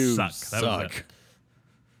 You suck. That was it.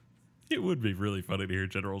 It would be really funny to hear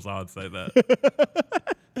General Zod say that.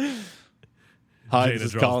 Hi, Jaina this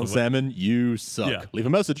is draws Colin the Salmon. You suck. Yeah. Leave a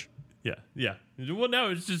message. Yeah. Well,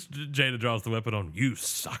 no, it's just Jaina draws the weapon on. You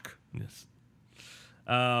suck. Yes.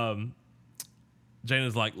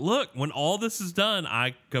 Jaina's like, look, when all this is done,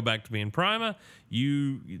 I go back to being Prima.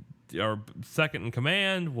 You are second in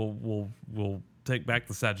command. We'll take back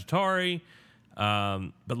the Sagittari.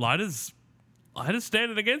 But Lyta's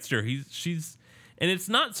standing against her. And it's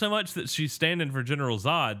not so much that she's standing for General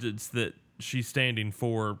Zod. It's that she's standing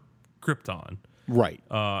for Krypton. Right.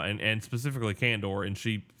 And specifically Kandor. And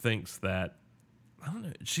she thinks that, I don't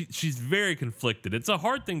know. She's very conflicted. It's a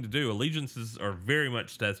hard thing to do. Allegiances are very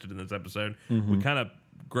much tested in this episode. We kind of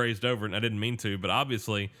grazed over it, and I didn't mean to, but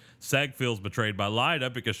obviously Seg feels betrayed by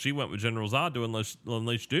Lyta because she went with General Zod to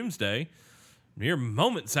unleash Doomsday mere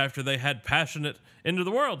moments after they had passionate end of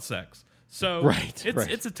the world sex. So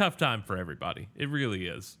it's a tough time for everybody. It really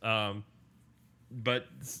is. But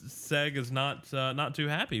Seg is not too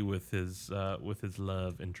happy with his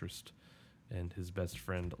love interest and his best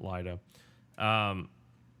friend Lyta.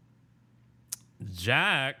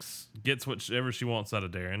 Jax gets whatever she wants out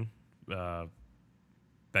of Darren,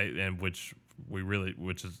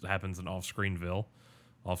 happens in off-screen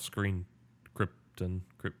Krypton.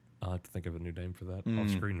 I'll have to think of a new name for that.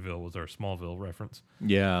 Off-Screenville was our Smallville reference.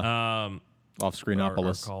 Yeah.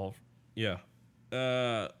 Off-Screenopolis.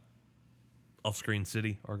 Off-Screen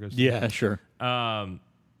City, Argo City. Yeah, sure.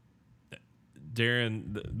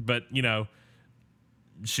 Darren, but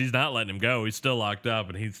she's not letting him go. He's still locked up,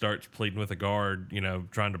 and he starts pleading with the guard,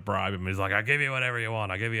 trying to bribe him. He's like, I'll give you whatever you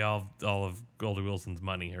want. I'll give you all of Goldie Wilson's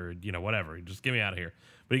money or, whatever. Just get me out of here.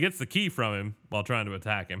 But he gets the key from him while trying to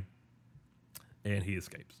attack him, and he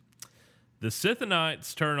escapes. The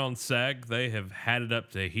Sithonites turn on Seg. They have had it up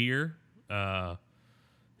to here.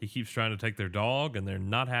 He keeps trying to take their dog, and they're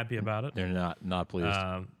not happy about it. They're not pleased.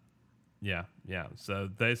 Yeah. So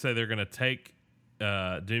they say they're going to take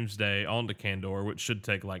Doomsday onto Kandor, which should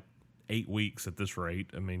take like 8 weeks at this rate.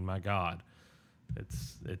 I mean, my God.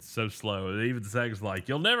 It's so slow. Even Seg's like,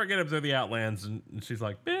 you'll never get him through the Outlands, and she's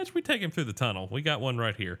like, bitch, we take him through the tunnel. We got one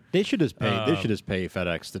right here. They should just pay. They should just pay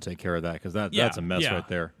FedEx to take care of that because that's a mess right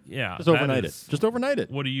there. Yeah, just overnight it. Just overnight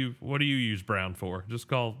it. What do you use Brown for? Just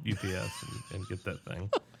call UPS and get that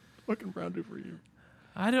thing. What can Brown do for you?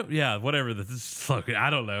 I don't. Yeah, whatever. This is. I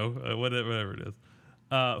don't know. Whatever it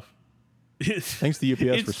is. Thanks to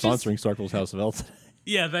UPS for sponsoring Starkville's House of L today.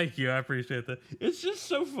 Yeah, thank you. I appreciate that. It's just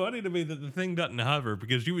so funny to me that the thing doesn't hover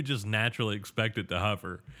because you would just naturally expect it to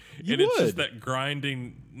hover. It's just that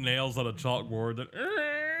grinding nails on a chalkboard that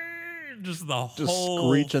just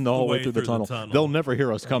screeching the whole way through the tunnel. They'll never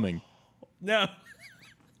hear us coming. No.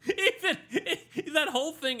 Even that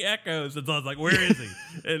whole thing echoes. It's like, where is he?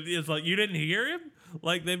 And it's like, you didn't hear him?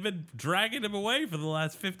 Like, they've been dragging him away for the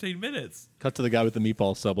last 15 minutes. Cut to the guy with the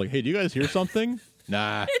meatball sub. Like, hey, do you guys hear something?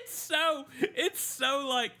 Nah. It's so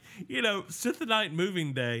like, Sith Night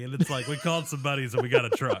moving day, and it's like, we called some buddies and we got a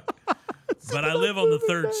truck. But I live on the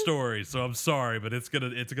third story, so I'm sorry, but it's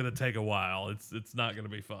gonna take a while. It's not gonna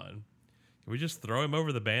be fun. Can we just throw him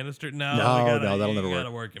over the banister? No, that'll never work. You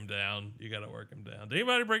gotta work him down. Did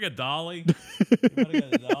anybody bring a dolly? Anybody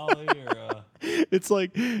got a dolly or It's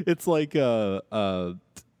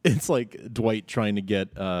like Dwight trying to get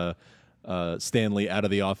Stanley out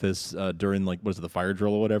of the office during the fire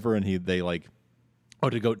drill or whatever, and to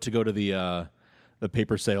go to the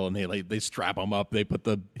paper sale, and they strap him up, they put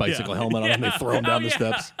the bicycle helmet on him, they throw him down the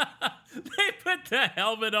steps. They put the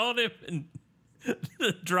helmet on him and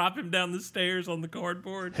drop him down the stairs on the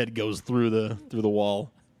cardboard. Head goes through the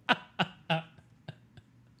wall.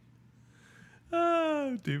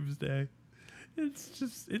 Oh, Doomsday.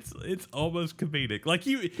 It's almost comedic. Like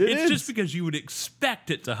just because you would expect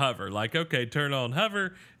it to hover. Like, okay, turn on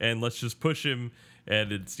hover and let's just push him,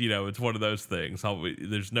 and it's one of those things.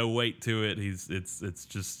 There's no weight to it. It's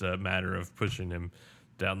just a matter of pushing him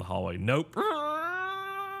down the hallway. Nope.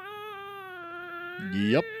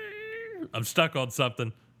 Yep. I'm stuck on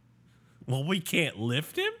something. Well, we can't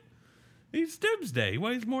lift him. He's Doomsday. He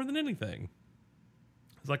weighs more than anything.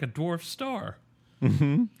 He's like a dwarf star.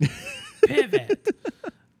 Mm-hmm. Pivot.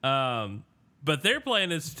 But their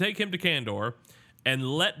plan is to take him to Kandor and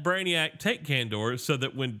let Brainiac take Kandor so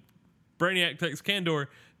that when Brainiac takes Kandor,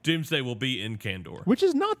 Doomsday will be in Kandor. Which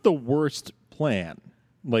is not the worst plan.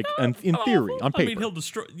 In theory, on paper. I mean, he'll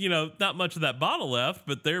destroy, not much of that bottle left,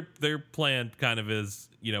 but their plan kind of is,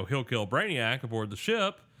 he'll kill Brainiac aboard the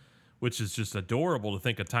ship, which is just adorable to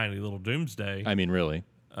think a tiny little Doomsday. I mean, really.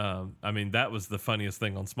 That was the funniest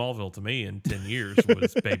thing on Smallville to me in 10 years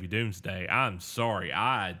was Baby Doomsday. I'm sorry.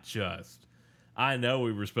 I know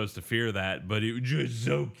we were supposed to fear that, but it was just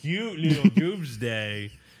so cute, little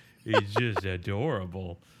Doomsday. It's just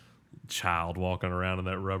adorable. Child walking around in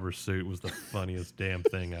that rubber suit was the funniest damn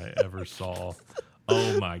thing I ever saw.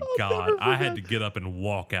 Oh my God. I had to get up and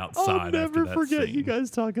walk outside after that I'll never forget scene. You guys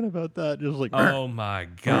talking about that. Just like, oh my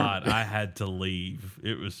God. I had to leave.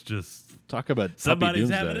 It was just, talk about somebody's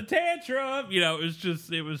Doomsday. having a tantrum.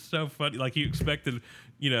 It was so funny. Like you expected,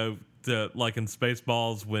 like in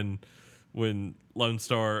Spaceballs when Lone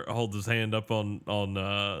Star holds his hand up on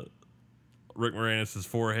Rick Moranis'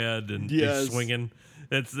 forehead and he's swinging.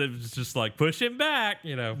 It's just like, push him back,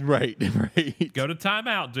 Right. Go to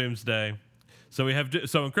timeout, Doomsday. So in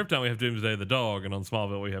Krypton we have Doomsday the dog, and on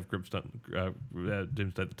Smallville we have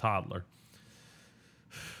Doomsday the toddler.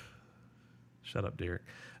 Shut up, Derek.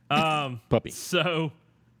 Puppy. So,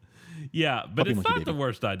 yeah, but Puppy it's not baby. the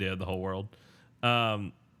worst idea in the whole world.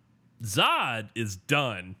 Zod is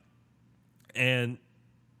done, and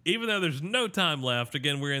even though there's no time left,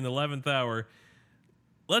 again we're in the 11th hour.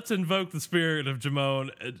 Let's invoke the spirit of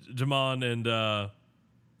Jamon and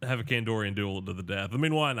have a Kandorian duel to the death. I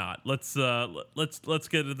mean, why not? Let's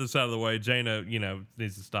get this out of the way. Jaina,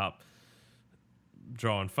 needs to stop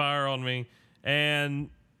drawing fire on me. And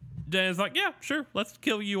Jaina's like, yeah, sure, let's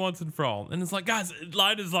kill you once and for all. And it's like, guys,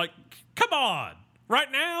 Lyda's like, come on, right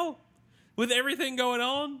now, with everything going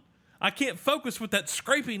on, I can't focus with that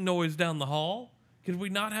scraping noise down the hall. Could we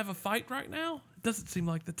not have a fight right now? It doesn't seem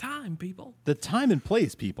like the time, people. The time and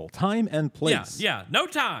place, people. Time and place. Yeah, no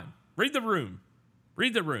time. Read the room.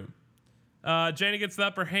 Jaina gets the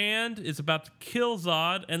upper hand, is about to kill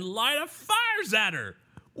Zod, and Lyda fires at her.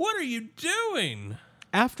 What are you doing?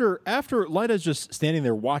 After Lyda's just standing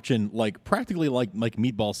there watching, practically like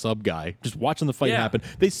meatball sub guy, just watching the fight happen.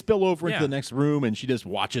 They spill over into the next room, and she just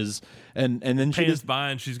watches, and then she just by,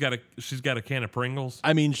 and she's got a can of Pringles.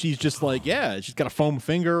 I mean, she's just like, she's got a foam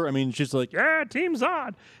finger. I mean, she's like, Team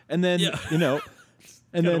Zod, and then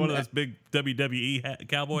And Got then one of those big WWE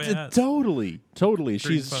cowboy hats. Totally.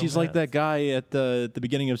 She's foam like hats. that guy at the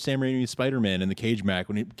beginning of Sam Raimi's Spider-Man in the cage match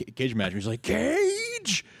when he's like,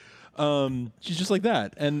 Cage. She's just like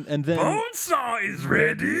that, and then Bonesaw is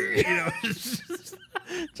ready.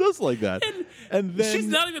 just like that, and then She's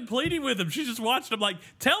not even pleading with him. She's just watching him. Like,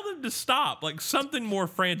 tell them to stop. Like, something more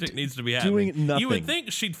frantic needs to be happening. Doing nothing. You would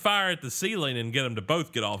think she'd fire at the ceiling and get them to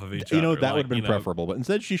both get off of each other. you know that Like, would have been preferable, but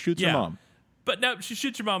instead she shoots her mom. But no, she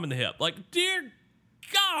shoots your mom in the hip. Like, dear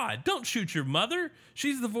God, don't shoot your mother.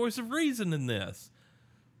 She's the voice of reason in this.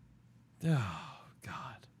 Oh,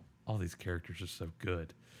 God. All these characters are so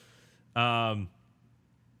good. Zod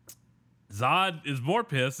is more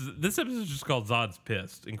pissed. This episode is just called Zod's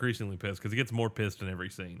Pissed, increasingly pissed, because he gets more pissed in every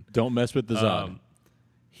scene. Don't mess with the Zod.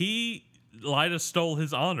 Lyda stole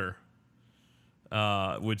his honor,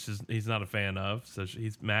 which is he's not a fan of, so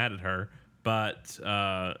he's mad at her. But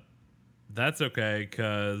that's okay,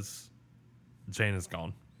 because Jaina's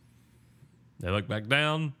gone. They look back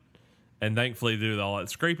down, and thankfully, due to all that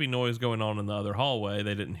scraping noise going on in the other hallway,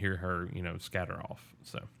 they didn't hear her, scatter off.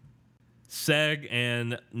 So Seg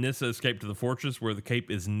and Nyssa escape to the fortress, where the cape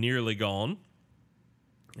is nearly gone.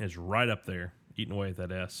 It's right up there, eating away at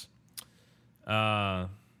that S. That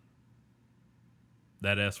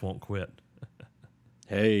S won't quit.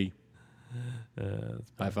 Hey,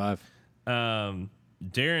 high five.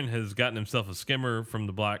 Darren has gotten himself a skimmer from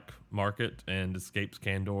the black market and escapes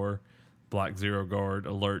Kandor. Black Zero Guard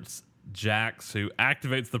alerts Jax, who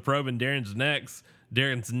activates the probe in Darren's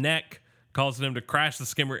neck, causing him to crash the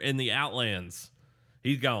skimmer in the Outlands.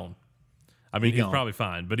 He's gone. I mean, he's probably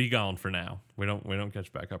fine, but he's gone for now. We don't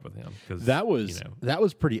catch back up with him, because That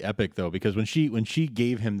was pretty epic though, because when she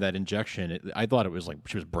gave him that injection, I thought it was like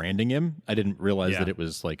she was branding him. I didn't realize that it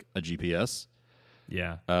was like a GPS.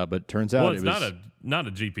 Yeah, but turns out it's it was not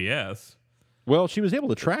a GPS. Well, she was able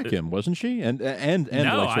to track him, wasn't she? And no,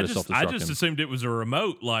 like, I self-destruct just him. assumed it was a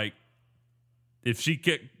remote. Like, if she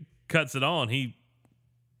cuts it on, he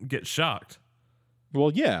gets shocked.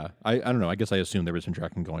 Well, yeah. I don't know. I guess I assumed there was some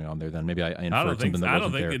tracking going on there. Then maybe I inferred something that I wasn't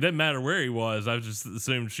don't think there. it didn't matter where he was. I just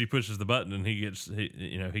assumed she pushes the button and he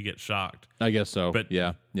gets shocked. I guess so. But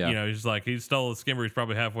yeah. He's like, he stole the skimmer. He's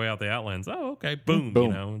probably halfway out the Outlands. Oh, okay, boom.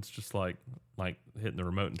 It's just like hitting the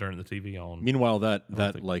remote and turning the TV on. Meanwhile,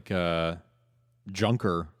 that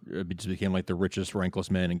Junker just became like the richest, rankless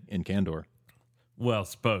man in Kandor. Well,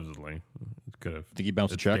 supposedly, could have. Think he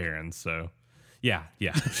bounced a check? Darren, so yeah,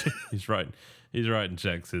 he's right. He's writing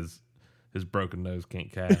checks. His broken nose can't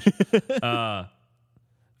cash.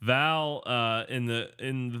 Val, in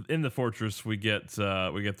the fortress, we get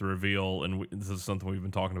the reveal, and this is something we've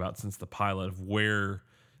been talking about since the pilot, of where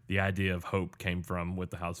the idea of hope came from with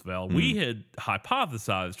the House of Val. We had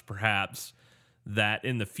hypothesized perhaps that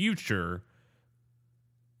in the future,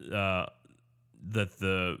 that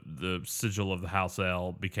the sigil of the House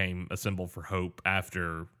L became a symbol for hope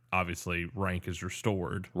after obviously rank is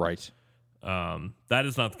restored. Right. That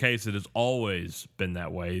is not the case. It has always been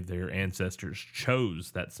that way. Their ancestors chose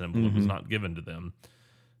that symbol. It was not given to them.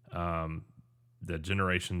 The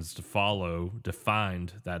generations to follow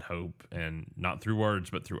defined that hope, and not through words,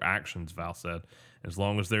 but through actions, Val said. As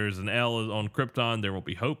long as there is an L on Krypton, there will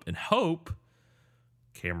be hope. And hope,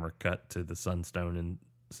 camera cut to the sunstone in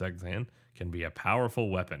Seg's hand, can be a powerful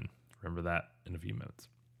weapon. Remember that in a few minutes.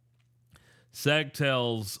 Seg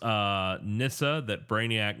tells Nyssa that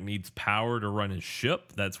Brainiac needs power to run his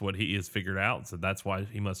ship. That's what he has figured out. So that's why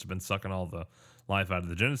he must have been sucking all the life out of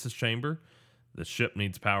the Genesis chamber. The ship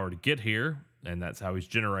needs power to get here, and that's how he's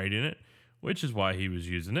generating it, which is why he was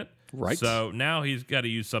using it. Right. So now he's got to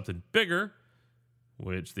use something bigger,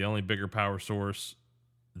 which the only bigger power source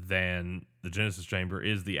than the Genesis chamber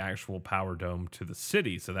is the actual power dome to the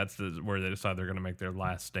city. So that's where they decide they're going to make their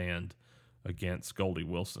last stand against Goldie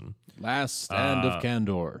Wilson. Last stand of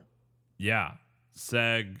Kandor. Yeah.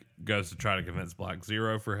 Seg goes to try to convince Black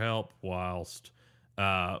Zero for help, whilst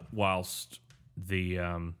the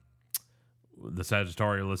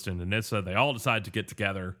Sagittarialist and Nyssa, they all decide to get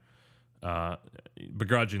together,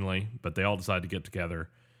 begrudgingly, but they all decide to get together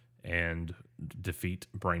and defeat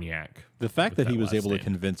Brainiac. The fact that he was able to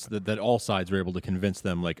convince that all sides were able to convince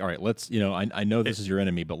them, like, all right, let's, I know this is your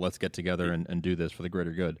enemy, but let's get together and do this for the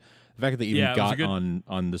greater good. The fact that they even got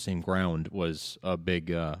on the same ground was a big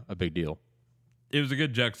deal. It was a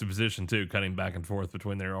good juxtaposition too, cutting back and forth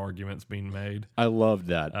between their arguments being made. I loved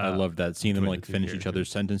that. Seeing them like finish each other's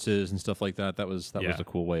sentences and stuff like that. That was a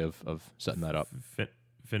cool way of setting that up.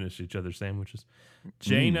 Finish each other's sandwiches.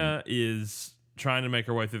 Jaina is trying to make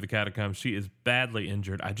her way through the catacombs. She is badly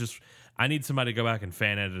injured. I need somebody to go back and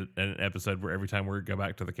fan edit an episode where every time we go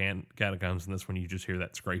back to the catacombs, and this when you just hear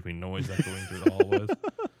that scraping noise echoing through the hallways.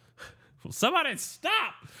 Somebody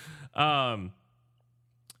stop!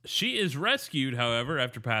 She is rescued, however,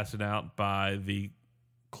 after passing out by the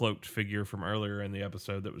cloaked figure from earlier in the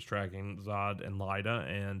episode that was tracking Zod and Lyda,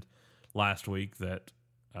 and last week that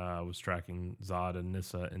was tracking Zod and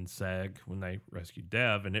Nyssa and Seg when they rescued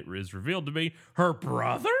Dev, and it is revealed to be her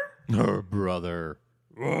brother? Her brother.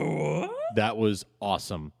 What? That was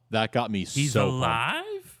awesome. That got me He's so alive?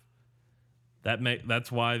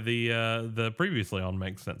 That's why the previously on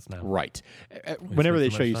makes sense now. Right. Whenever they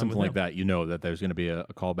so show much you time something with like that, you know that there's going to be a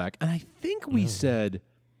callback. And I think we said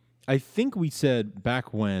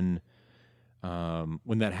back when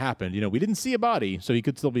that happened, we didn't see a body, so he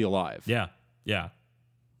could still be alive. Yeah.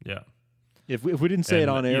 If we didn't say it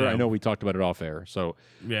on air, I know we talked about it off air. So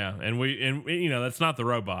Yeah, and that's not the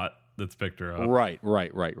robot that's picked her up. right.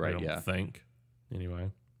 I don't think.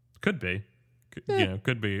 Anyway, could be.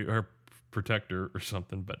 Could be her protector or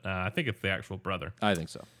something, but I think it's the actual brother. I think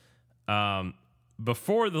so.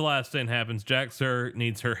 Before the last stand happens, Jax-Ur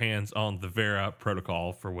needs her hands on the Vara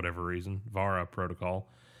protocol for whatever reason, Vara protocol,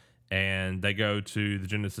 and they go to the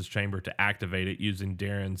Genesis chamber to activate it using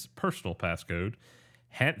Darren's personal passcode,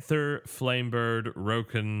 Hanther Flamebird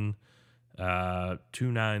Roken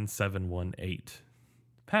 29718.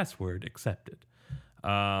 Password accepted.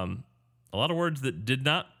 A lot of words that did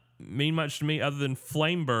not mean much to me other than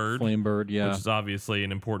Flamebird. Flamebird, yeah. Which is obviously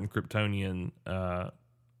an important Kryptonian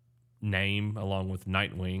name, along with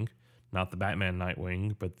Nightwing. Not the Batman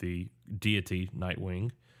Nightwing, but the deity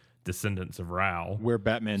Nightwing, descendants of Rao. Where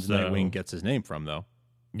Batman's Nightwing gets his name from, though.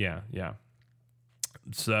 Yeah.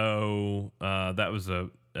 So that was a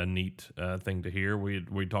neat thing to hear.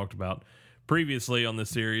 We talked about previously on this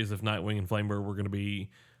series if Nightwing and Flamebird were going to be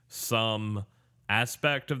some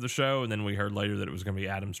aspect of the show, and then we heard later that it was going to be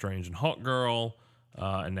Adam Strange and Hawkgirl,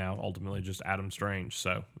 and now ultimately just Adam Strange.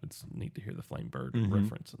 So it's neat to hear the Flamebird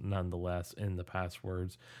reference nonetheless in the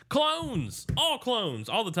passwords. Clones! All clones,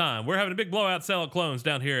 all the time. We're having a big blowout sale of clones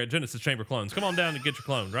down here at Genesis Chamber Clones. Come on down and get your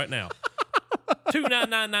clone right now.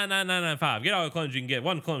 2999995. Get all the clones you can get.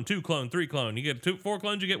 1 clone, 2 clone, 3 clone. You get 4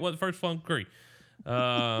 clones, you get the first clone free.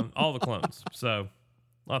 All the clones. So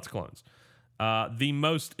lots of clones. The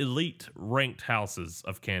most elite ranked houses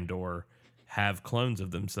of Kandor have clones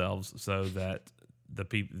of themselves so that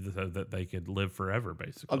they could live forever,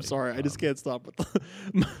 basically. I'm sorry, I just can't stop with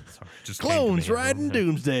just clones riding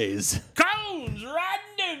doomsdays. Clones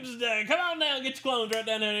riding doomsday. Come on down, get your clones right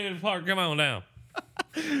down there in the park. Come on down.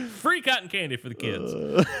 Free cotton candy for the kids.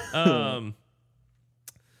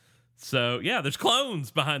 So yeah, there's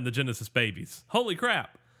clones behind the Genesis babies. Holy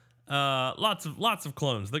crap. Lots of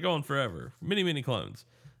clones. They're going forever. Many clones.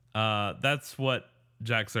 That's what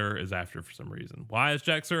Jax-Ur is after for some reason. Why is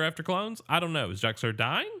Jax-Ur after clones? I don't know. Is Jax-Ur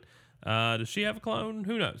dying? Does she have a clone?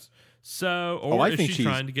 Who knows? So, or is she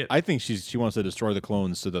trying to get? I think she wants to destroy the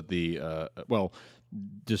clones so that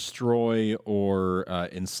destroy or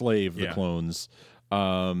enslave the clones,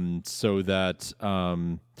 so that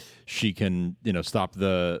she can stop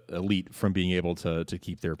the elite from being able to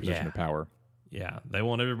keep their position of power. Yeah, they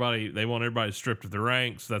want everybody stripped of their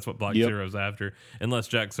ranks. That's what Black Zero's after, unless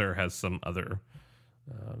Jax-Ur has some other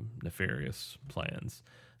nefarious plans.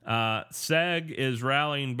 Seg is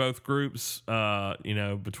rallying both groups,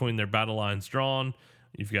 between their battle lines drawn.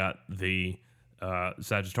 You've got the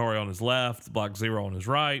Sagittarius on his left, Black Zero on his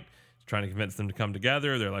right. He's trying to convince them to come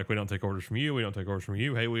together. They're like, we don't take orders from you. We don't take orders from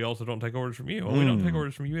you. Hey, we also don't take orders from you. Oh, we don't take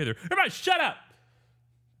orders from you either. Everybody shut up!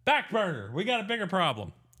 Back burner. We got a bigger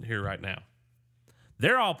problem here right now.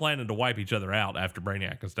 They're all planning to wipe each other out after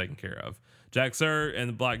Brainiac is taken care of. Jax-Ur and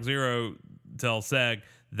the Black Zero tell Seg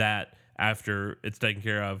that after it's taken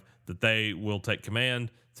care of, that they will take command.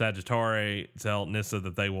 Sagittarius tell Nyssa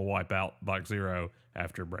that they will wipe out Black Zero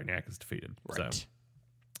after Brainiac is defeated. Right. So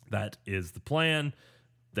that is the plan.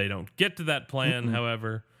 They don't get to that plan,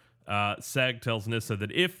 however. Seg tells Nyssa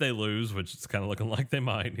that if they lose, which it's kind of looking like they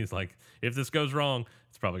might, he's like, if this goes wrong,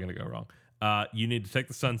 it's probably going to go wrong. You need to take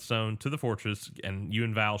the Sunstone to the fortress, and you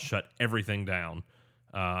and Val shut everything down.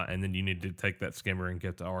 And then you need to take that skimmer and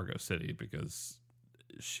get to Argo City because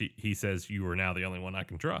he says you are now the only one I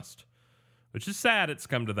can trust. Which is sad it's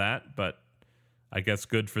come to that, but I guess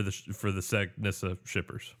good for the Seg Nyssa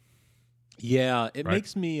shippers. Yeah, it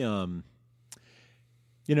makes me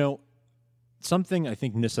something I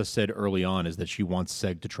think Nyssa said early on is that she wants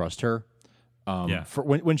Seg to trust her. For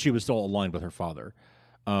when she was still aligned with her father.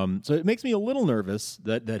 So it makes me a little nervous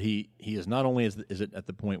that he is not only is it at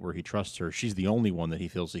the point where he trusts her, she's the only one that he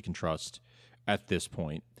feels he can trust, at this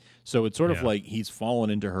point. So it's sort of Yeah. like he's fallen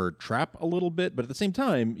into her trap a little bit, but at the same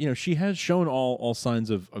time, she has shown all signs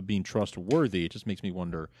of being trustworthy. It just makes me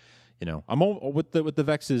wonder, I'm all with the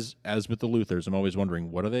Vexes as with the Luthers. I'm always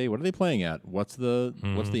wondering what are they playing at? What's the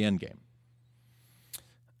end game?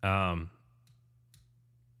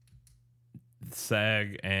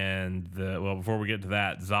 Seg and before we get to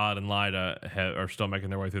that, Zod and Lyta are still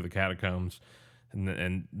making their way through the catacombs.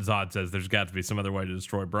 And Zod says there's got to be some other way to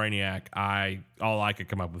destroy Brainiac. All I could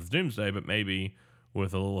come up with is Doomsday, but maybe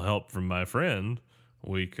with a little help from my friend,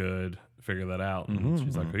 we could figure that out. And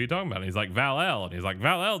she's like, who are you talking about? And he's like, Val-El. And he's like,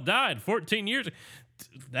 Val-El died 14 years ago.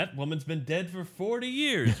 That woman's been dead for 40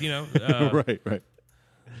 years, Right.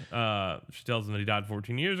 She tells him that he died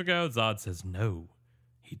 14 years ago. Zod says, no,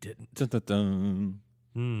 he didn't. Dun, dun,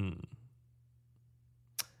 dun.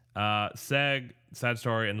 Seg, Sad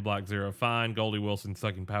Story, and the Black Zero find Goldie Wilson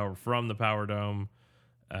sucking power from the power dome.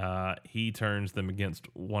 He turns them against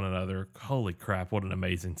one another. Holy crap, what an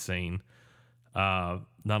amazing scene. Not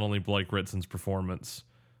only Blake Ritson's performance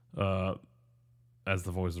as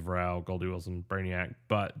the voice of Rao, Goldie Wilson, Brainiac,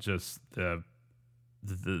 but just the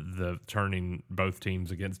turning both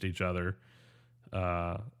teams against each other. He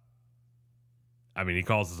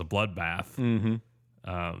causes a bloodbath.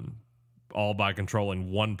 All by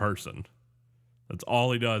controlling one person. That's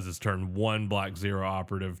all he does is turn one Black Zero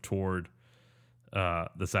operative toward the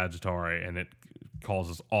Sagittari, and it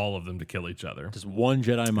causes all of them to kill each other. Just one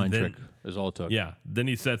Jedi mind trick is all it took. Yeah. Then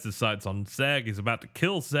he sets his sights on Seg. He's about to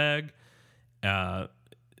kill Seg. I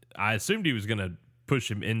assumed he was going to push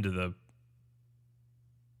him into the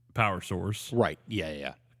power source. Right.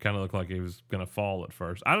 Yeah. Kind of looked like he was going to fall at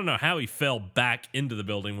first. I don't know how he fell back into the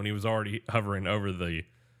building when he was already hovering over the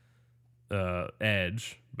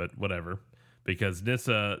edge, but whatever. Because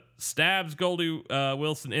Nyssa stabs Goldie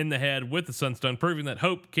Wilson in the head with the Sunstone, proving that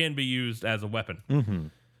hope can be used as a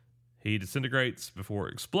weapon. He disintegrates before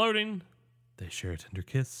exploding. They share a tender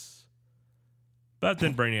kiss. But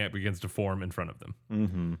then Brainiac begins to form in front of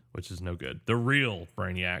them, which is no good. The real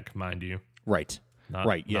Brainiac, mind you. Right.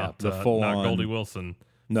 Not, Yeah. Not, The full not on Goldie Wilson.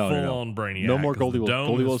 No. Full-on Brainiac. No more Goldie The Wilson. dome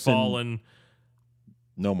Goldie has Wilson. fallen.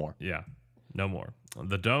 No more. Yeah. No more.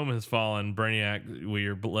 The dome has fallen. Brainiac, we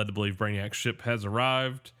are led to believe Brainiac's ship has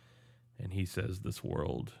arrived, and he says this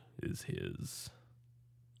world is his.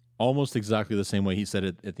 Almost exactly the same way he said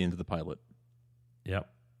it at the end of the pilot. Yep.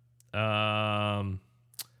 That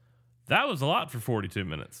was a lot for 42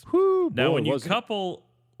 minutes. Whew, Now, boy,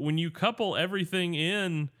 when you couple everything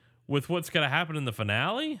in with what's going to happen in the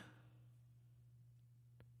finale,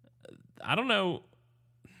 I don't know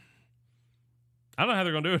how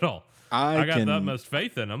they're going to do it all. I got the utmost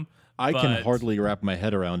faith in them. I can hardly wrap my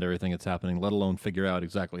head around everything that's happening, let alone figure out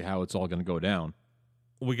exactly how it's all going to go down.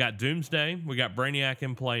 We got Doomsday. We got Brainiac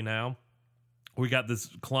in play now. We got this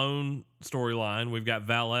clone storyline. We've got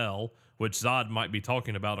Val-El, which Zod might be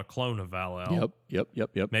talking about a clone of Val-El.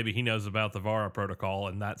 Yep. Maybe he knows about the Vara protocol,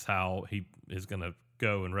 and that's how he is going to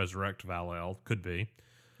go and resurrect Val-El. Could be.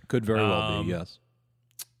 Could very well be, yes.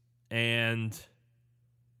 And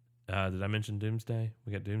did I mention Doomsday?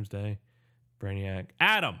 We got Doomsday, Brainiac,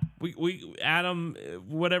 Adam. We Adam.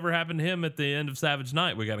 Whatever happened to him at the end of Savage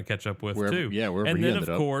Night, we got to catch up with too. Yeah, wherever and he then ended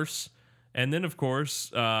of up. course,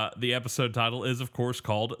 the episode title is of course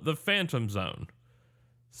called The Phantom Zone.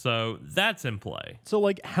 So that's in play. So,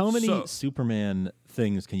 like, how many Superman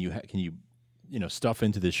things can you stuff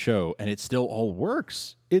into this show, and it still all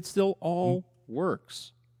works? It still all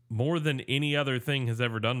works. More than any other thing has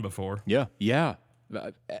ever done before. Yeah.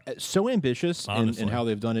 So ambitious in how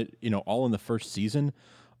they've done it, all in the first season,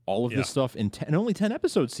 all of this stuff in only 10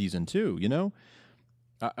 episode season too,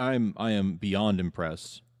 I am beyond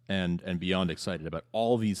impressed and beyond excited about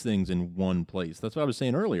all these things in one place. That's what I was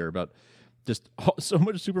saying earlier about just so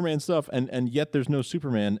much Superman stuff, and yet there's no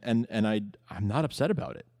Superman, and I'm not upset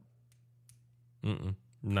about it.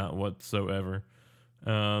 Not whatsoever.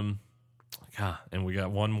 God, and we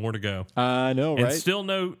got one more to go. I know, right? And still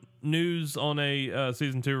no news on a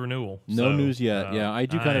season 2 renewal. No news yet. Yeah, I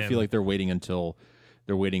do kind of feel like they're waiting until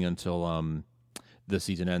the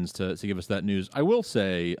season ends to give us that news. I will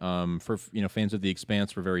say, for fans of The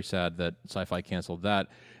Expanse, were very sad that Sci-Fi canceled that,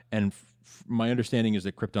 and my understanding is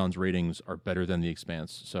that Krypton's ratings are better than The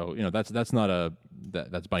Expanse. So that's not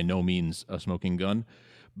that's by no means a smoking gun,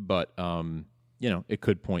 but it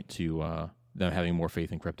could point to them having more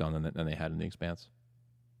faith in Krypton than they had in The Expanse.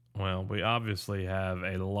 Well, we obviously have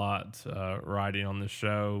a lot riding on this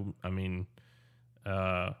show. I mean,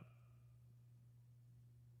 the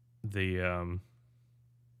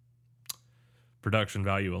production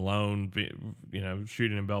value alone,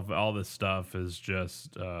 shooting in Belfast, all this stuff is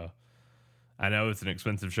just I know it's an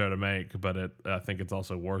expensive show to make, but I think it's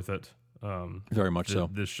also worth it. Very much so.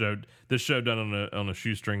 This show done on a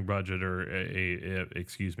shoestring budget or a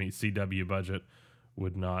CW budget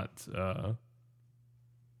would not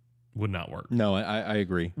work. No, I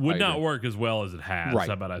agree. Would not work as well as it has. Right.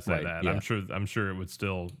 How about I say Right. that? Yeah. I'm sure it would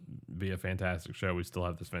still be a fantastic show. We still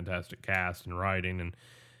have this fantastic cast and writing and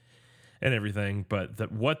everything,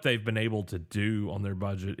 but what they've been able to do on their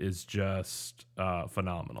budget is just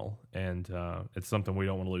phenomenal, and it's something we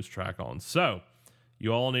don't want to lose track on. So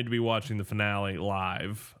you all need to be watching the finale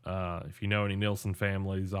live. If you know any Nielsen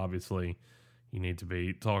families, obviously you need to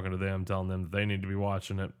be talking to them, telling them that they need to be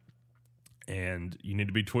watching it, and you need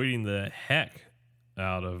to be tweeting the heck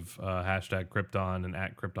out of hashtag Krypton and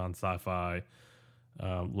at Krypton Sci-Fi.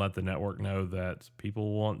 Let the network know that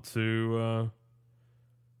people want to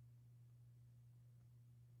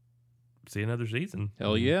see another season.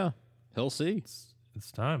 Hell yeah. Hell see.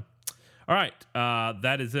 It's time. All right.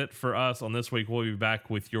 That is it for us on this week. We'll be back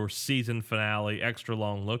with your season finale, extra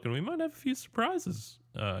long look, and we might have a few surprises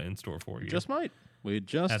in store for you. Just might. We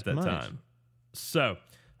just at that might. time. So,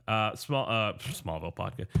 Smallville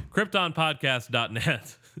podcast,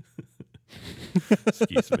 KryptonPodcast.net.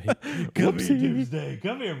 Excuse me. Come here, Tuesday.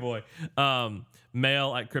 Come here, boy.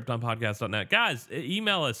 Mail at KryptonPodcast.net. Guys,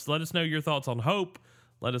 email us. Let us know your thoughts on Hope.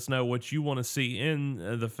 Let us know what you want to see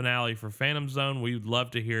in the finale for Phantom Zone. We'd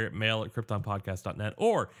love to hear it. Mail at KryptonPodcast.net.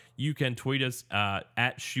 Or you can tweet us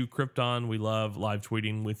at ShoeKrypton. We love live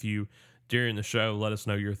tweeting with you during the show. Let us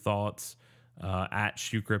know your thoughts at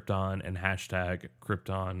ShoeKrypton and hashtag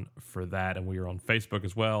Krypton for that. And we are on Facebook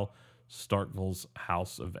as well. Starkville's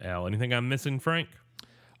House of L. Anything I'm missing, Frank?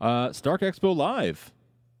 Stark Expo Live.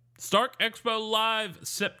 Stark Expo Live,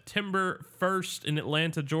 September 1st in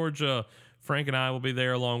Atlanta, Georgia. Frank and I will be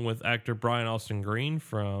there along with actor Brian Austin Green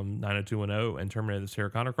from 90210 and Terminator the Sarah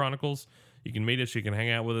Connor Chronicles. You can meet us. You can hang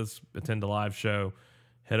out with us, attend a live show.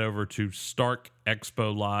 Head over to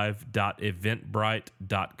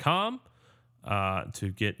starkexpolive.eventbrite.com to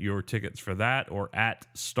get your tickets for that, or at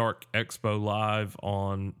Stark Expo Live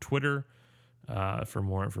on Twitter for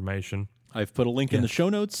more information. I've put a link in the show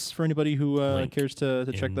notes for anybody who cares to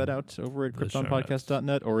check that out over at the show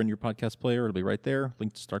KryptonPodcast.net or in your podcast player. It'll be right there.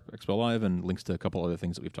 Link to Stark Expo Live and links to a couple other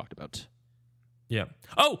things that we've talked about. Yeah.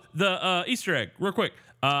 Oh, the Easter egg, real quick.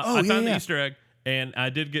 I found the Easter egg, and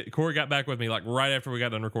I did get Corey got back with me like right after we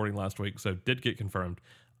got done recording last week, so did get confirmed.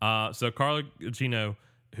 So Carla Gugino,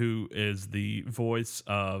 who is the voice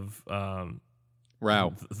of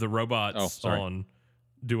Rao, the robots on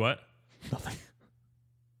do what? Nothing.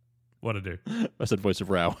 What'd I do? I said voice of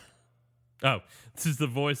Rao. Oh, this is the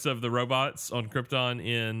voice of the robots on Krypton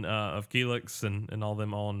in of Helix and all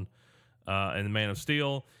them on in the Man of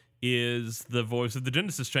Steel, is the voice of the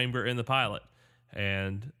Genesis Chamber in the pilot.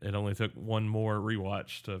 And it only took one more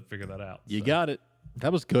rewatch to figure that out. You got it.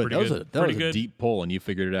 That was good. That was a deep pull, and you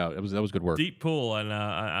figured it out. That was good work. Deep pull, and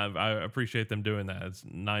I appreciate them doing that. It's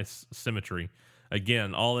nice symmetry.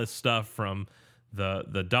 Again, all this stuff from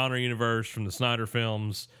the Donner universe, from the Snyder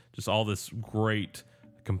films, just all this great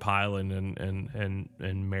compiling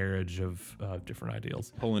and marriage of different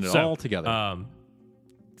ideals. Pulling it all together.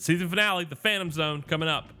 Season finale, The Phantom Zone, coming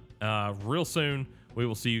up real soon. We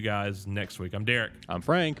will see you guys next week. I'm Derek. I'm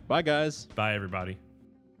Frank. Bye, guys. Bye, everybody.